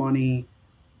dumb money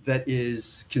that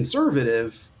is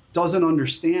conservative doesn't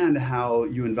understand how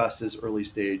you invest as early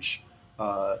stage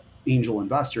angel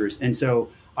investors. And so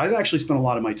I've actually spent a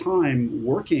lot of my time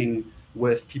working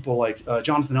with people like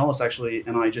Jonathan Ellis, actually,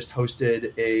 and I just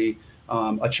hosted a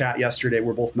chat yesterday.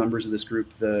 We're both members of this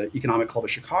group, the Economic Club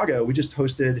of Chicago. We just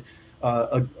hosted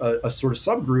a sort of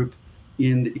subgroup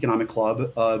in the Economic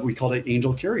Club. We called it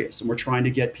Angel Curious. And we're trying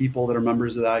to get people that are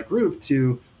members of that group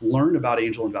to learn about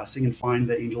angel investing and find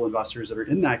the angel investors that are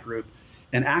in that group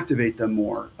and activate them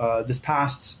more.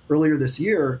 Earlier this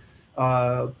year,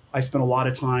 I spent a lot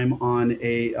of time on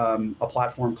a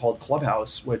platform called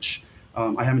Clubhouse, which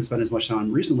I haven't spent as much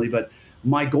time recently, but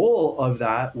my goal of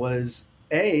that was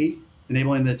A,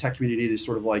 enabling the tech community to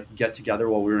sort of like get together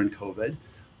while we were in COVID.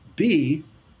 B,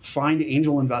 find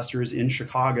angel investors in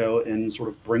Chicago and sort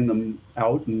of bring them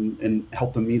out and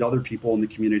help them meet other people in the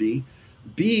community.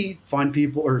 B, find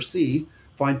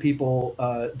find people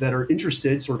that are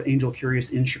interested, sort of angel curious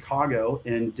in Chicago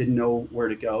and didn't know where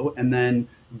to go. And then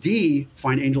D,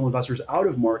 find angel investors out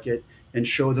of market and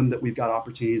show them that we've got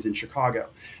opportunities in Chicago.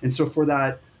 And so for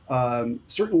that,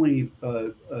 certainly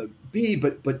B,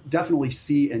 but definitely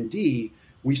C and D,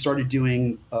 we started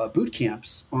doing boot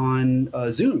camps on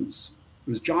Zooms. It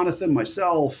was Jonathan,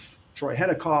 myself, Troy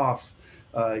Hedikoff,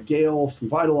 Gail from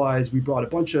Vitalize. We brought a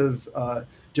bunch of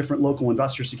different local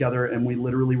investors together, and we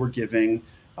literally were giving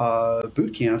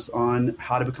boot camps on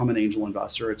how to become an angel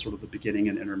investor at sort of the beginning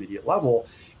and intermediate level.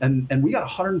 And we got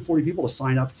 140 people to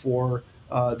sign up for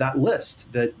that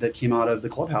list that came out of the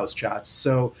Clubhouse chats.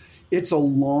 So it's a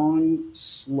long,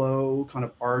 slow, kind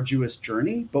of arduous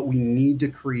journey, but we need to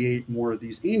create more of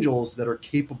these angels that are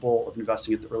capable of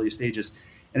investing at the earliest stages.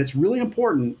 And it's really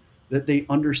important that they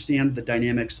understand the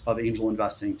dynamics of angel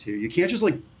investing too. You can't just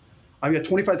like, I've got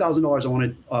 $25,000 I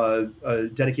want to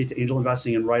dedicate to angel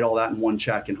investing and write all that in one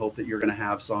check and hope that you're going to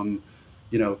have some,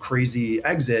 crazy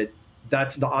exit.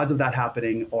 That's the odds of that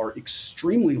happening are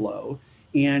extremely low.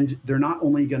 And they're not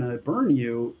only going to burn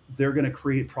you, they're going to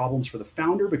create problems for the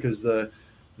founder because the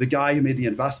guy who made the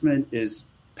investment is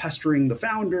pestering the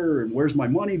founder and where's my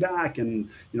money back? And,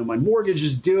 my mortgage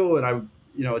is due. And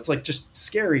it's like just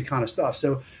scary kind of stuff.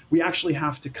 So we actually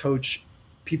have to coach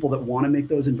people that want to make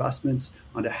those investments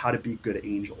onto how to be good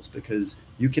angels, because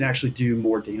you can actually do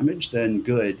more damage than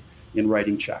good in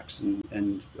writing checks.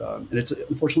 And it's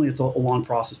unfortunately, it's a long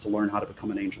process to learn how to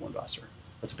become an angel investor.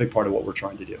 That's a big part of what we're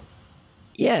trying to do.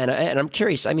 Yeah, and I'm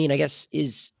curious. I mean, I guess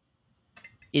is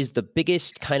the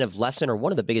biggest kind of lesson, or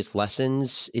one of the biggest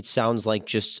lessons, it sounds like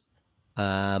just,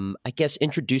 I guess,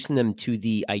 introducing them to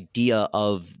the idea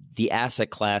of the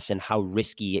asset class and how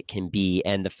risky it can be,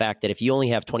 and the fact that if you only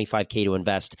have $25K to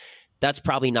invest, that's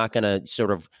probably not going to sort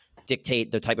of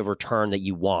dictate the type of return that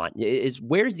you want.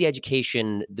 Where's the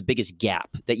education, the biggest gap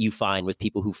that you find with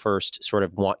people who first sort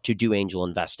of want to do angel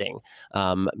investing?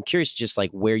 I'm curious just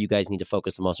like where you guys need to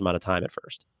focus the most amount of time at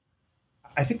first.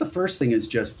 I think the first thing is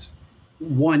just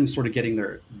one, sort of getting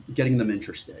them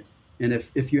interested. And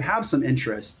if you have some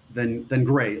interest, then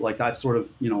great. Like that's sort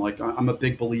of, like I'm a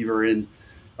big believer in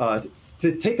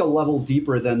to take a level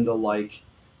deeper than the like,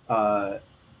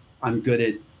 I'm good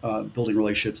at building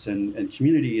relationships and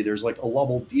community. There's like a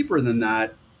level deeper than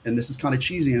that. And this is kind of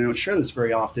cheesy and I don't share this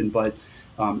very often, but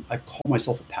I call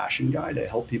myself a passion guide. I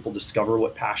help people discover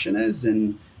what passion is.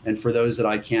 And for those that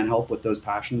I can't help with those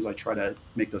passions, I try to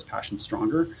make those passions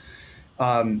stronger.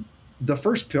 The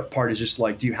first part is just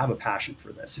like, do you have a passion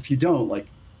for this? If you don't, like,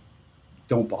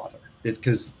 don't bother it,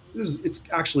 because it's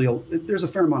actually, there's a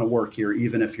fair amount of work here,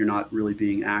 even if you're not really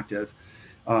being active.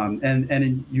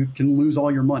 And you can lose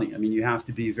all your money. I mean, you have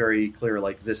to be very clear,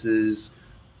 like this is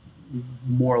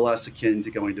more or less akin to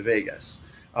going to Vegas.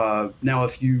 Now,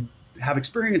 if you have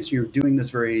experience, you're doing this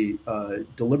very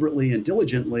deliberately and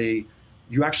diligently,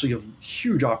 you actually have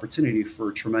huge opportunity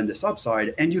for tremendous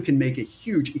upside, and you can make a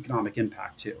huge economic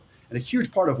impact too. And a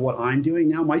huge part of what I'm doing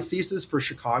now, my thesis for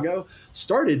Chicago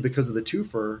started because of the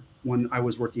twofer when I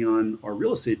was working on our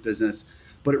real estate business,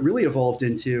 but it really evolved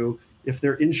into, if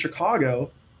they're in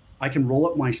Chicago, I can roll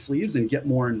up my sleeves and get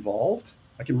more involved.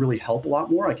 I can really help a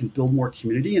lot more. I can build more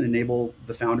community and enable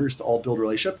the founders to all build a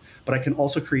relationship, but I can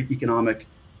also create economic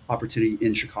opportunity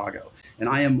in Chicago. And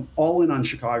I am all in on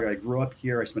Chicago. I grew up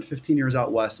here. I spent 15 years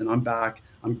out west, and I'm back.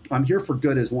 I'm here for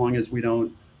good as long as we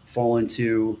don't fall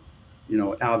into,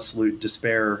 absolute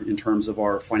despair in terms of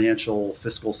our financial,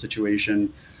 fiscal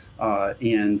situation,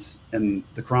 and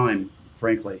the crime,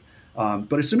 frankly.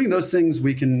 But assuming those things,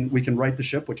 we can right the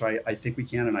ship, which I think we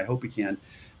can, and I hope we can.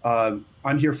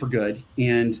 I'm here for good.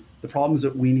 And the problems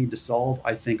that we need to solve,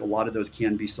 I think a lot of those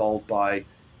can be solved by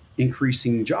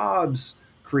increasing jobs,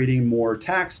 creating more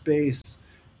tax base,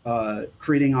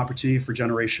 creating opportunity for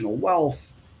generational wealth,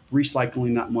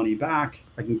 recycling that money back.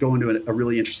 I can go into a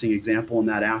really interesting example in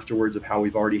that afterwards of how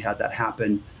we've already had that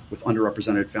happen with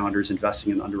underrepresented founders,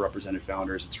 investing in underrepresented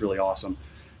founders. It's really awesome.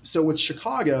 So with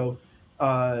Chicago,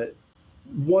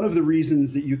 one of the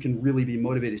reasons that you can really be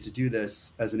motivated to do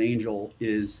this as an angel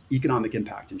is economic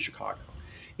impact in Chicago.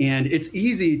 And it's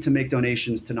easy to make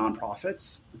donations to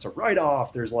nonprofits. It's a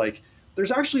write-off. There's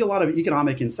actually a lot of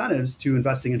economic incentives to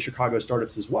investing in Chicago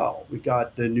startups as well. We've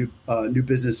got the new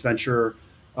business venture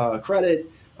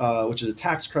credit, which is a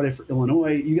tax credit for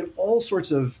Illinois. You get all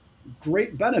sorts of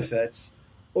great benefits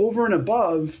over and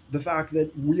above the fact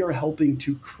that we are helping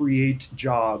to create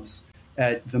jobs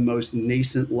at the most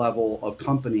nascent level of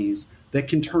companies that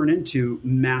can turn into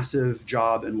massive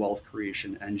job and wealth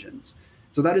creation engines.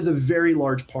 So that is a very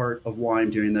large part of why I'm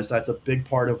doing this. That's a big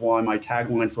part of why my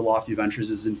tagline for Lofty Ventures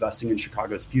is investing in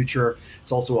Chicago's future.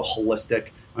 It's also a holistic.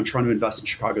 I'm trying to invest in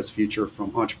Chicago's future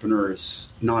from entrepreneurs,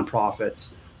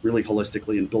 nonprofits, really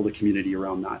holistically, and build a community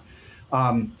around that.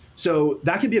 So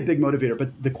that can be a big motivator.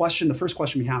 But the first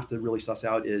question we have to really suss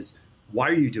out is, why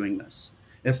are you doing this?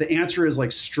 If the answer is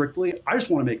like strictly, I just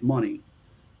want to make money,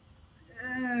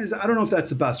 I don't know if that's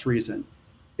the best reason.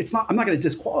 It's not. I'm not going to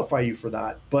disqualify you for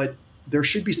that, but there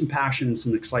should be some passion and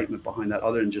some excitement behind that,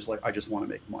 other than just like, I just want to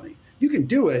make money. You can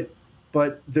do it,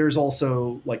 but there's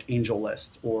also like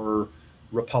AngelList or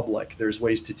Republic. There's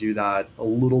ways to do that a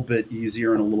little bit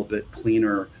easier and a little bit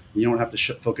cleaner. You don't have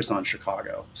to focus on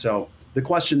Chicago. So the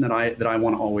question that I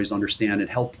want to always understand and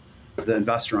help the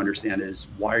investor understand is,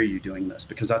 why are you doing this?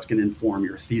 Because that's going to inform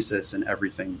your thesis and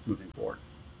everything moving forward.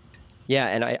 Yeah,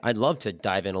 and I'd love to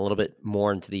dive in a little bit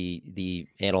more into the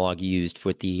analog used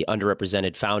with the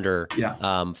underrepresented founder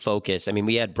focus. I mean,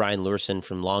 we had Brian Lurson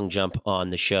from Long Jump on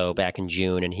the show back in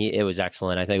June, and it was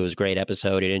excellent. I think it was a great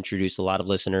episode. It introduced a lot of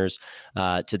listeners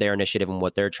to their initiative and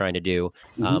what they're trying to do.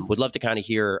 Would love to kind of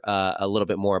hear a little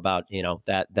bit more about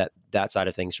that side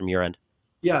of things from your end.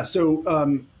 Yeah.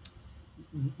 So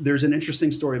there's an interesting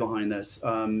story behind this.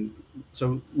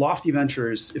 So Lofty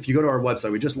Ventures, if you go to our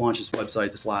website, we just launched this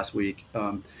website this last week.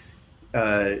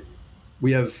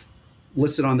 We have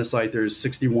listed on the site, there's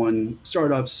 61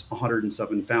 startups,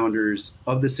 107 founders.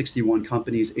 Of the 61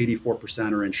 companies,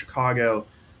 84% are in Chicago,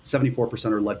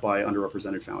 74% are led by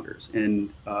underrepresented founders.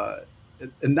 And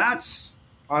that's,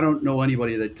 I don't know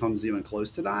anybody that comes even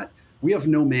close to that. We have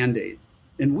no mandate.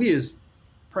 And we is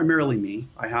primarily me.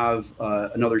 I have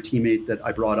another teammate that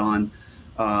I brought on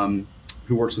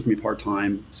who works with me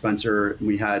part-time, Spencer. And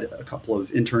we had a couple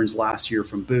of interns last year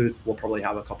from Booth. We'll probably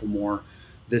have a couple more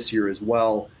this year as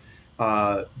well.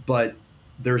 But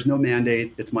there's no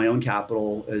mandate. It's my own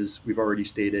capital, as we've already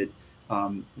stated.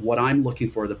 What I'm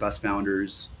looking for are the best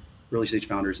founders, early stage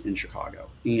founders in Chicago.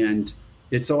 And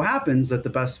it so happens that the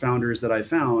best founders that I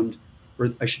found,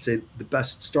 or I should say the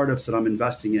best startups that I'm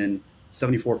investing in,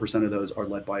 74% of those are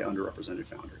led by underrepresented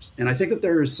founders. And I think that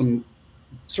there is some,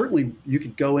 certainly you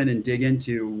could go in and dig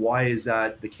into why is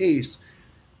that the case.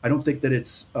 I don't think that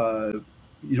it's,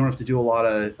 you don't have to do a lot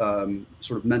of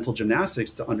sort of mental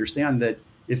gymnastics to understand that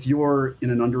if you're in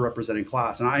an underrepresented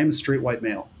class, and I am a straight white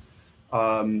male,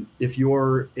 if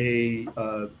you're a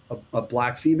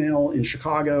black female in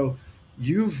Chicago,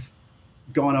 you've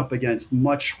gone up against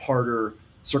much harder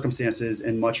circumstances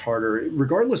and much harder,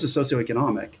 regardless of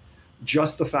socioeconomic,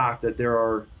 just the fact that there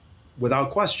are,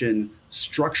 without question,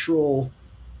 structural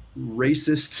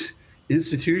racist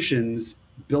institutions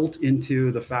built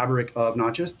into the fabric of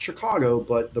not just Chicago,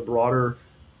 but the broader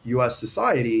US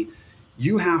society.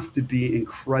 You have to be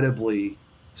incredibly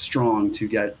strong to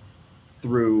get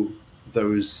through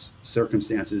those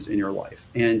circumstances in your life.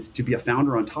 And to be a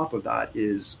founder on top of that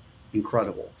is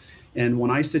incredible. And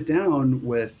when I sit down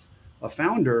with a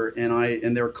founder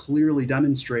and they're clearly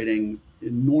demonstrating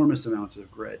enormous amounts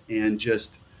of grit and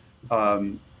just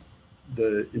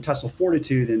the intestinal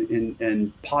fortitude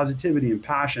and positivity and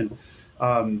passion,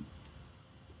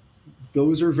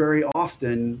 those are very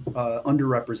often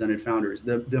underrepresented founders.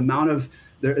 The amount of,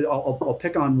 I'll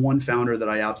pick on one founder that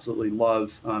I absolutely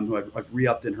love, who I've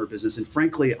re-upped in her business. And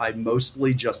frankly, I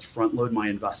mostly just front load my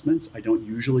investments. I don't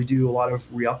usually do a lot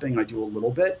of re-upping. I do a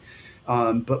little bit.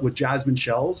 But with Jasmine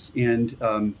Shells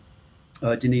and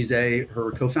Denise A.,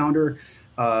 her co-founder,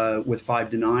 with 5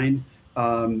 to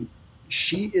 9,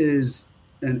 she is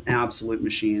an absolute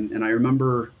machine. And I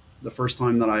remember the first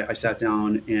time that I sat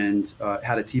down and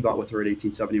had a T-bot with her at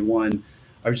 1871,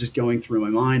 I was just going through my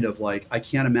mind of like, I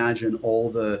can't imagine all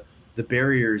the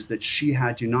barriers that she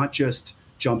had to not just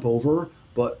jump over,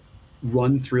 but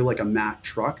run through like a Mack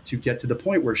truck to get to the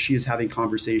point where she is having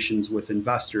conversations with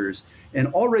investors and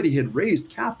already had raised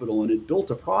capital and had built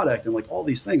a product and like all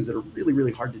these things that are really,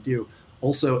 really hard to do.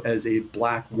 Also as a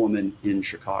Black woman in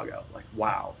Chicago, like,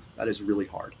 wow, that is really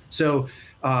hard. So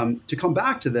to come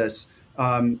back to this,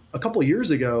 a couple of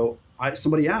years ago,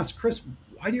 somebody asked, Chris,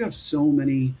 why do you have so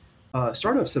many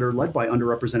startups that are led by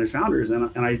underrepresented founders?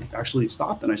 And I actually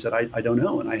stopped and I said, I don't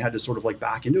know. And I had to sort of like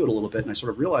back into it a little bit. And I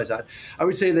sort of realized that. I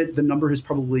would say that the number has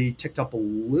probably ticked up a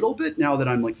little bit now that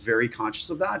I'm like very conscious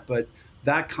of that. But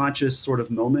that conscious sort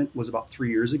of moment was about 3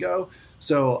 years ago.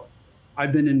 So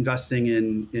I've been investing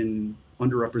in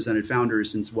underrepresented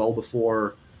founders since well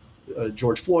before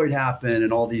George Floyd happened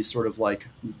and all these sort of like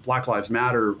Black Lives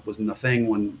Matter wasn't the thing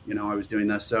when, I was doing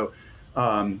this. So,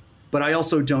 but I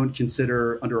also don't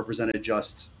consider underrepresented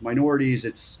just minorities.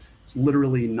 It's It's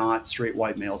literally not straight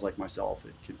white males like myself.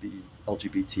 It could be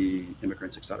LGBT,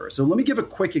 immigrants, et cetera. So let me give a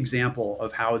quick example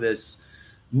of how this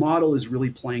model is really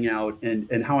playing out,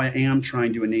 and how I am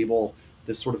trying to enable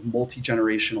this sort of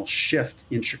multi-generational shift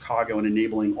in Chicago and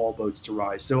enabling all boats to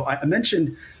rise. So I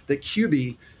mentioned that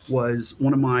QB was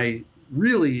one of my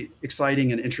really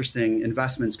exciting and interesting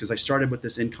investments because I started with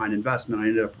this in-kind investment. I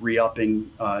ended up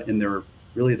re-upping in their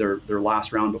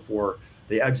last round before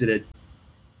they exited.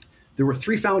 There were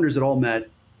three founders that all met,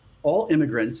 all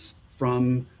immigrants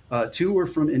from two were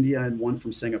from India and one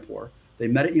from Singapore. They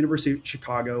met at University of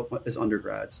Chicago as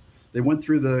undergrads. They went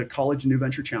through the College New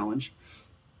Venture Challenge.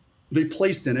 They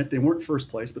placed in it. They weren't first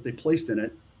place, but they placed in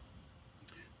it.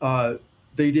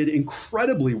 They did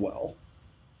incredibly well,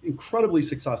 incredibly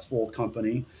successful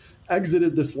company,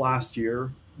 exited this last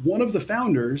year. One of the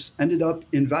founders ended up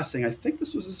investing, I think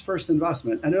this was his first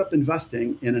investment, ended up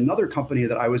investing in another company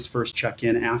that I was first check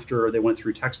in after they went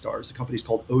through Techstars. The company's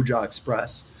called Oja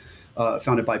Express,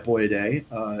 founded by Boyade,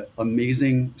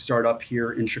 amazing startup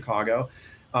here in Chicago.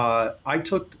 I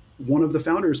took one of the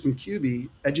founders from QB,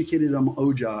 educated him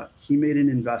Oja. He made an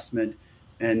investment,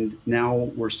 and now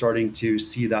we're starting to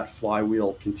see that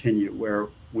flywheel continue, where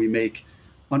we make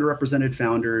underrepresented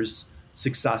founders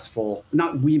successful.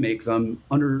 Not we make them,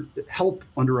 help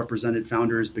underrepresented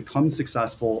founders become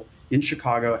successful in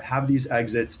Chicago, have these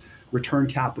exits, return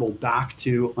capital back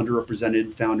to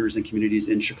underrepresented founders and communities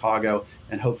in Chicago,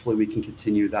 and hopefully we can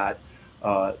continue that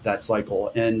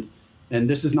cycle. And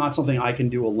this is not something I can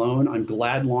do alone. I'm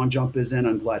glad Long Jump is in.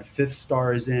 I'm glad Fifth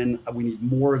Star is in. We need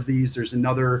more of these. There's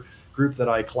another group that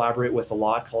I collaborate with a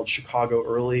lot called Chicago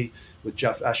Early with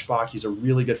Jeff Eschbach. He's a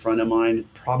really good friend of mine.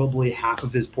 Probably half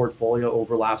of his portfolio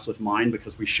overlaps with mine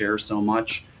because we share so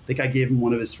much. I think I gave him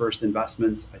one of his first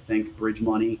investments, I think Bridge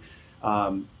Money.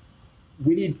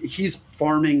 He's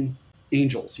farming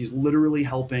angels. He's literally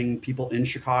helping people in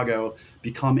Chicago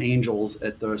become angels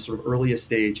at the sort of earliest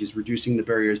stage. He's reducing the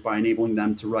barriers by enabling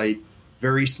them to write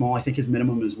very small. I think his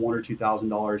minimum is $1,000 or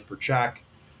 $2,000 per check.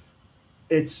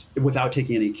 It's without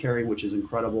taking any carry, which is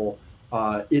incredible.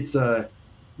 It's a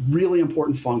really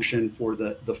important function for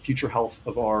the future health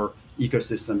of our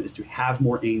ecosystem, is to have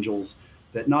more angels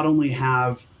that not only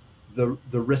have the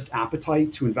risk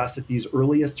appetite to invest at these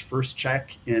earliest first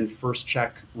check and first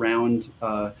check round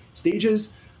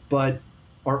stages, but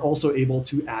are also able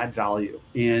to add value.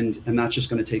 And that's just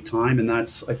going to take time. And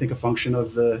that's, I think, a function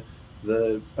of the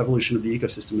evolution of the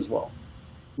ecosystem as well.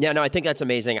 Yeah, no, I think that's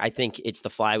amazing. I think it's the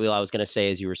flywheel I was going to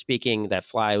say as you were speaking, that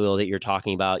flywheel that you're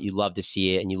talking about. You love to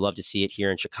see it, and you love to see it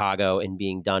here in Chicago and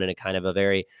being done in a kind of a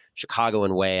very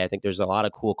Chicagoan way. I think there's a lot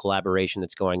of cool collaboration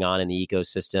that's going on in the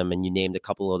ecosystem, and you named a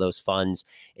couple of those funds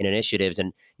and initiatives.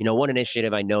 And, one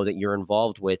initiative I know that you're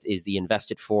involved with is the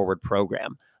Invest It Forward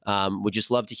program. Would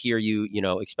just love to hear you,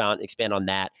 expand on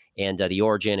that and the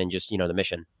origin and just, the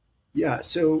mission. Yeah,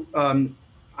 so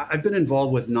I've been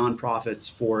involved with nonprofits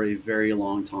for a very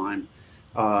long time.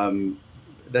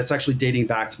 That's actually dating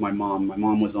back to my mom. My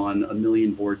mom was on a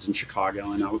million boards in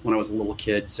Chicago, and when I was a little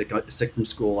kid, sick from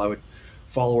school, I would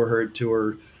follow her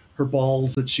to her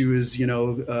balls that she was,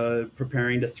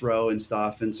 preparing to throw and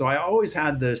stuff. And so I always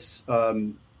had this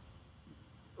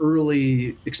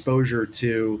early exposure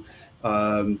to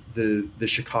the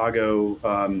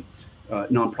Chicago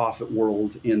nonprofit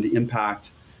world and the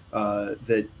impact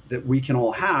that we can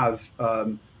all have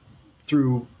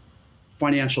through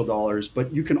financial dollars,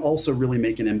 but you can also really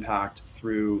make an impact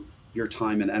through your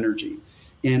time and energy.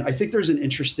 And I think there's an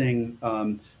interesting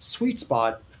sweet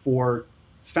spot for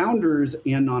founders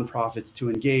and nonprofits to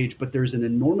engage, but there's an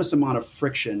enormous amount of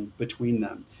friction between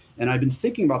them. And I've been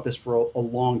thinking about this for a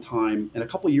long time. And a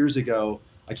couple of years ago,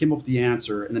 I came up with the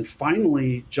answer. And then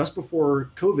finally, just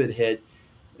before COVID hit,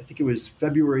 I think it was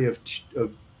February of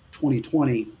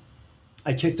 2020,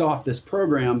 I kicked off this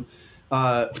program,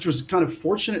 which was kind of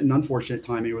fortunate and unfortunate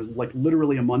timing. It was like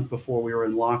literally a month before we were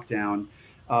in lockdown.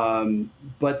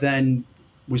 But then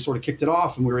we sort of kicked it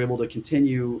off, and we were able to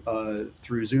continue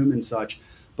through Zoom and such.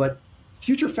 But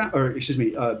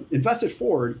Invest It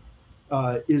Forward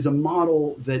is a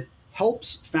model that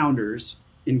helps founders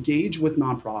engage with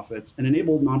nonprofits and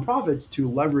enable nonprofits to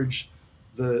leverage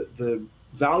the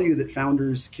value that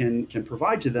founders can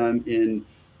provide to them in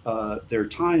their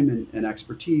time and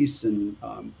expertise and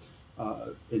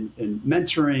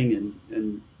mentoring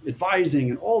and advising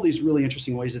and all these really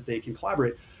interesting ways that they can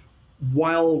collaborate,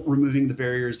 while removing the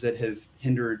barriers that have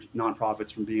hindered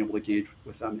nonprofits from being able to engage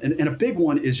with them. And a big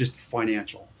one is just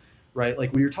financial, right?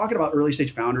 Like when you're talking about early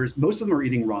stage founders, most of them are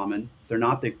eating ramen. If they're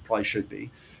not, they probably should be.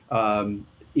 And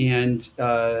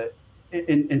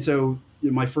so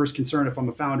my first concern if I'm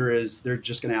a founder is they're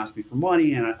just going to ask me for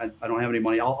money, and I don't have any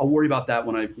money. I'll worry about that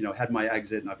when I had my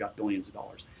exit and I've got billions of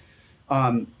dollars.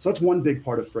 So that's one big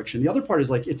part of friction. The other part is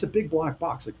like, it's a big black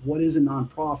box. Like, what is a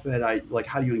nonprofit?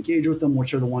 How do you engage with them?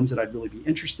 Which are the ones that I'd really be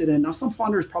interested in? Now, some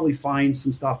funders probably find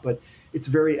some stuff, but it's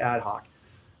very ad hoc.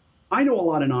 I know a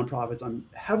lot of nonprofits. I'm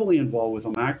heavily involved with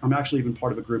them. I'm actually even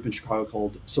part of a group in Chicago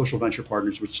called Social Venture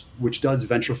Partners, which does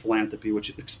venture philanthropy,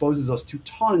 which exposes us to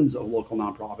tons of local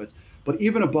nonprofits. But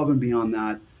even above and beyond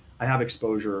that, I have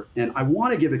exposure, and I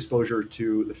want to give exposure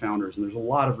to the founders, and there's a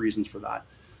lot of reasons for that.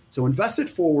 So Invest It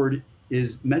Forward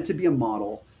is meant to be a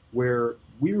model where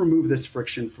we remove this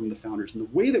friction from the founders. And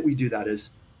the way that we do that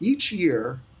is each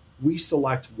year we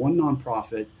select one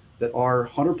nonprofit that our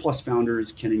 100 plus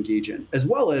founders can engage in, as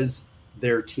well as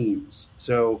their teams.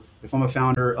 So if I'm a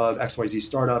founder of XYZ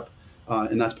startup,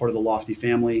 and that's part of the Lofty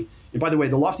family, and by the way,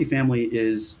 the Lofty family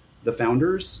is the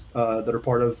founders that are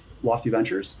part of Lofty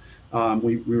Ventures.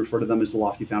 We refer to them as the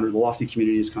Lofty founder. The Lofty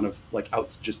community is kind of like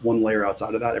just one layer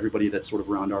outside of that, everybody that's sort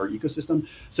of around our ecosystem.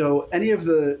 So any of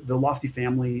the Lofty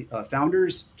family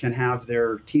founders can have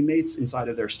their teammates inside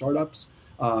of their startups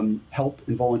help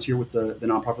and volunteer with the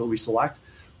nonprofit that we select.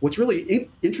 What's really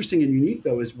interesting and unique,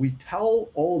 though, is we tell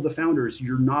all of the founders,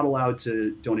 you're not allowed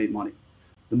to donate money.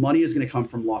 The money is going to come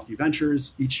from Lofty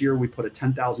Ventures. Each year we put a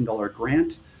 $10,000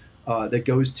 grant that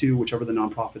goes to whichever the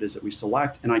nonprofit is that we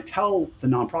select. And I tell the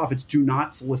nonprofits, do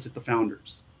not solicit the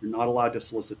founders. You're not allowed to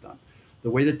solicit them. The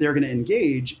way that they're going to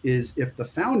engage is if the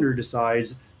founder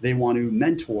decides they want to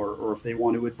mentor, or if they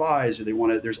want to advise, or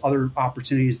there's other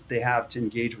opportunities that they have to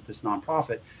engage with this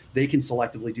nonprofit, they can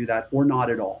selectively do that or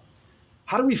not at all.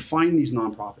 How do we find these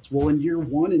nonprofits? Well, in year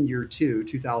one and year two,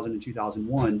 2000 and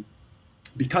 2001,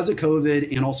 because of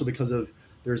COVID and also because of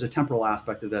there's a temporal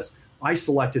aspect of this, I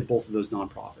selected both of those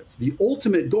nonprofits. The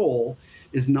ultimate goal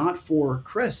is not for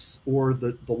Chris or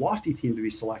the Lofty team to be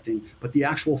selecting, but the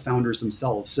actual founders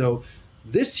themselves. So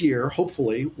this year,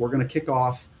 hopefully, we're going to kick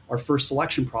off our first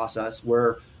selection process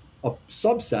where a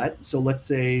subset, so let's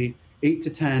say 8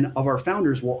 to 10 of our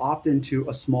founders will opt into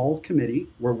a small committee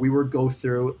where we will go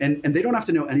through, and they don't have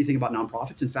to know anything about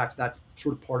nonprofits. In fact, that's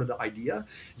sort of part of the idea,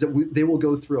 is that they will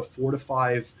go through a 4 to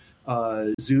 5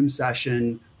 Zoom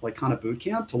session, like kind of boot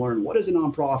camp, to learn what is a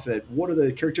nonprofit, what are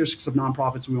the characteristics of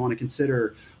nonprofits we want to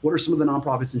consider, what are some of the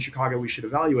nonprofits in Chicago we should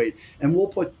evaluate, and we'll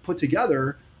put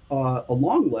together a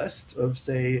long list of,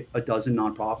 say, a dozen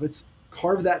nonprofits,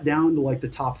 carve that down to like the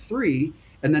top 3,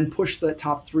 and then push that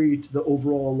top 3 to the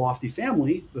overall Lofty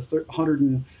family, the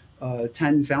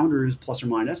 110 founders plus or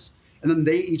minus, and then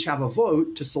they each have a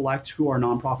vote to select who our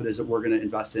nonprofit is that we're going to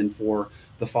invest in for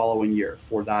the following year,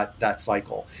 for that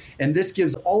cycle. And this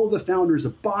gives all of the founders a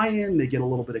buy-in. They get a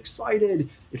little bit excited.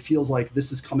 It feels like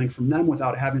this is coming from them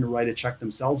without having to write a check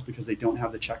themselves because they don't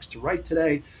have the checks to write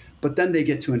today. But then they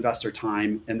get to invest their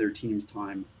time and their team's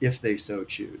time if they so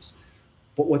choose.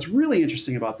 But what's really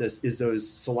interesting about this is those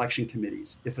selection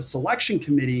committees. If a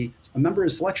member of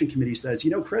the selection committee says,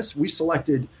 Chris, we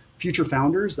selected future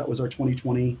founders, that was our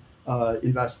 2020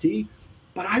 investee,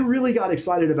 but I really got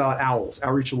excited about OWLS,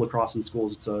 Outreach to Lacrosse in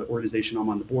Schools. It's an organization I'm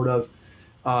on the board of.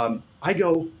 I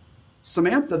go,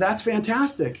 Samantha, that's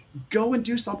fantastic. Go and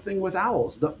do something with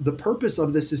OWLS. The purpose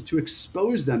of this is to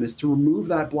expose them, is to remove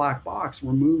that black box,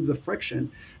 remove the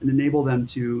friction, and enable them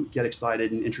to get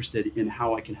excited and interested in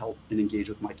how I can help and engage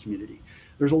with my community.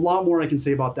 There's a lot more I can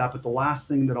say about that, but the last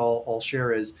thing that I'll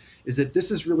share is that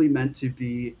this is really meant to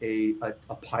be a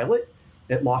pilot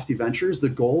at Lofty Ventures. The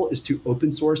goal is to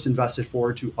open source Invest It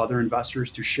Forward to other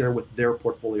investors to share with their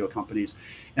portfolio companies.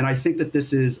 And I think that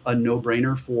this is a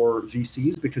no-brainer for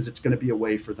VCs because it's going to be a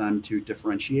way for them to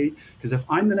differentiate. Because if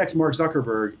I'm the next Mark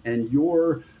Zuckerberg and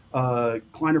you're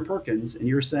Kleiner Perkins and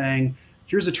you're saying,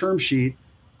 here's a term sheet,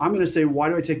 I'm going to say, why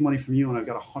do I take money from you? And I've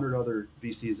got 100 other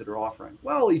VCs that are offering.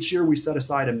 Well, each year we set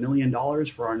aside $1 million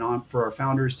for our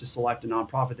founders to select a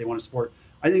nonprofit they want to support.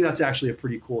 I think that's actually a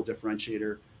pretty cool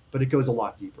differentiator, but it goes a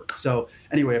lot deeper. So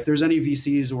anyway, if there's any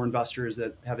VCs or investors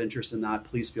that have interest in that,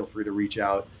 please feel free to reach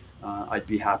out. I'd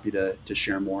be happy to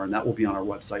share more. And that will be on our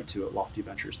website too at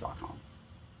loftyventures.com.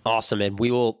 Awesome. And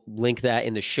we will link that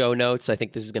in the show notes. I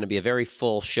think this is going to be a very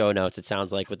full show notes, it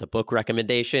sounds like, with the book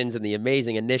recommendations and the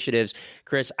amazing initiatives.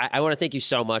 Chris, I want to thank you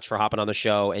so much for hopping on the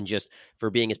show and just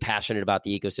for being as passionate about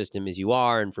the ecosystem as you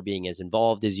are and for being as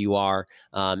involved as you are.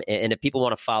 And if people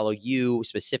want to follow you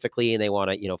specifically and they want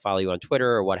to, follow you on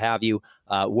Twitter or what have you,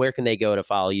 where can they go to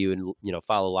follow you and,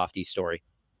 follow Lofty's story?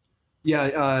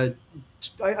 Yeah,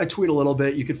 I tweet a little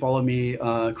bit. You could follow me,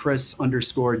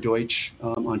 Chris_Deutsch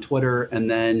on Twitter, and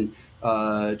then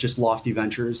just Lofty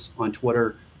Ventures on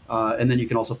Twitter. And then you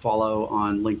can also follow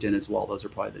on LinkedIn as well. Those are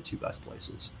probably the two best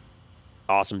places.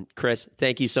 Awesome. Chris,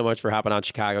 thank you so much for hopping on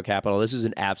Chicago Capital. This was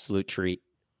an absolute treat.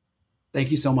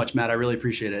 Thank you so much, Matt. I really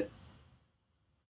appreciate it.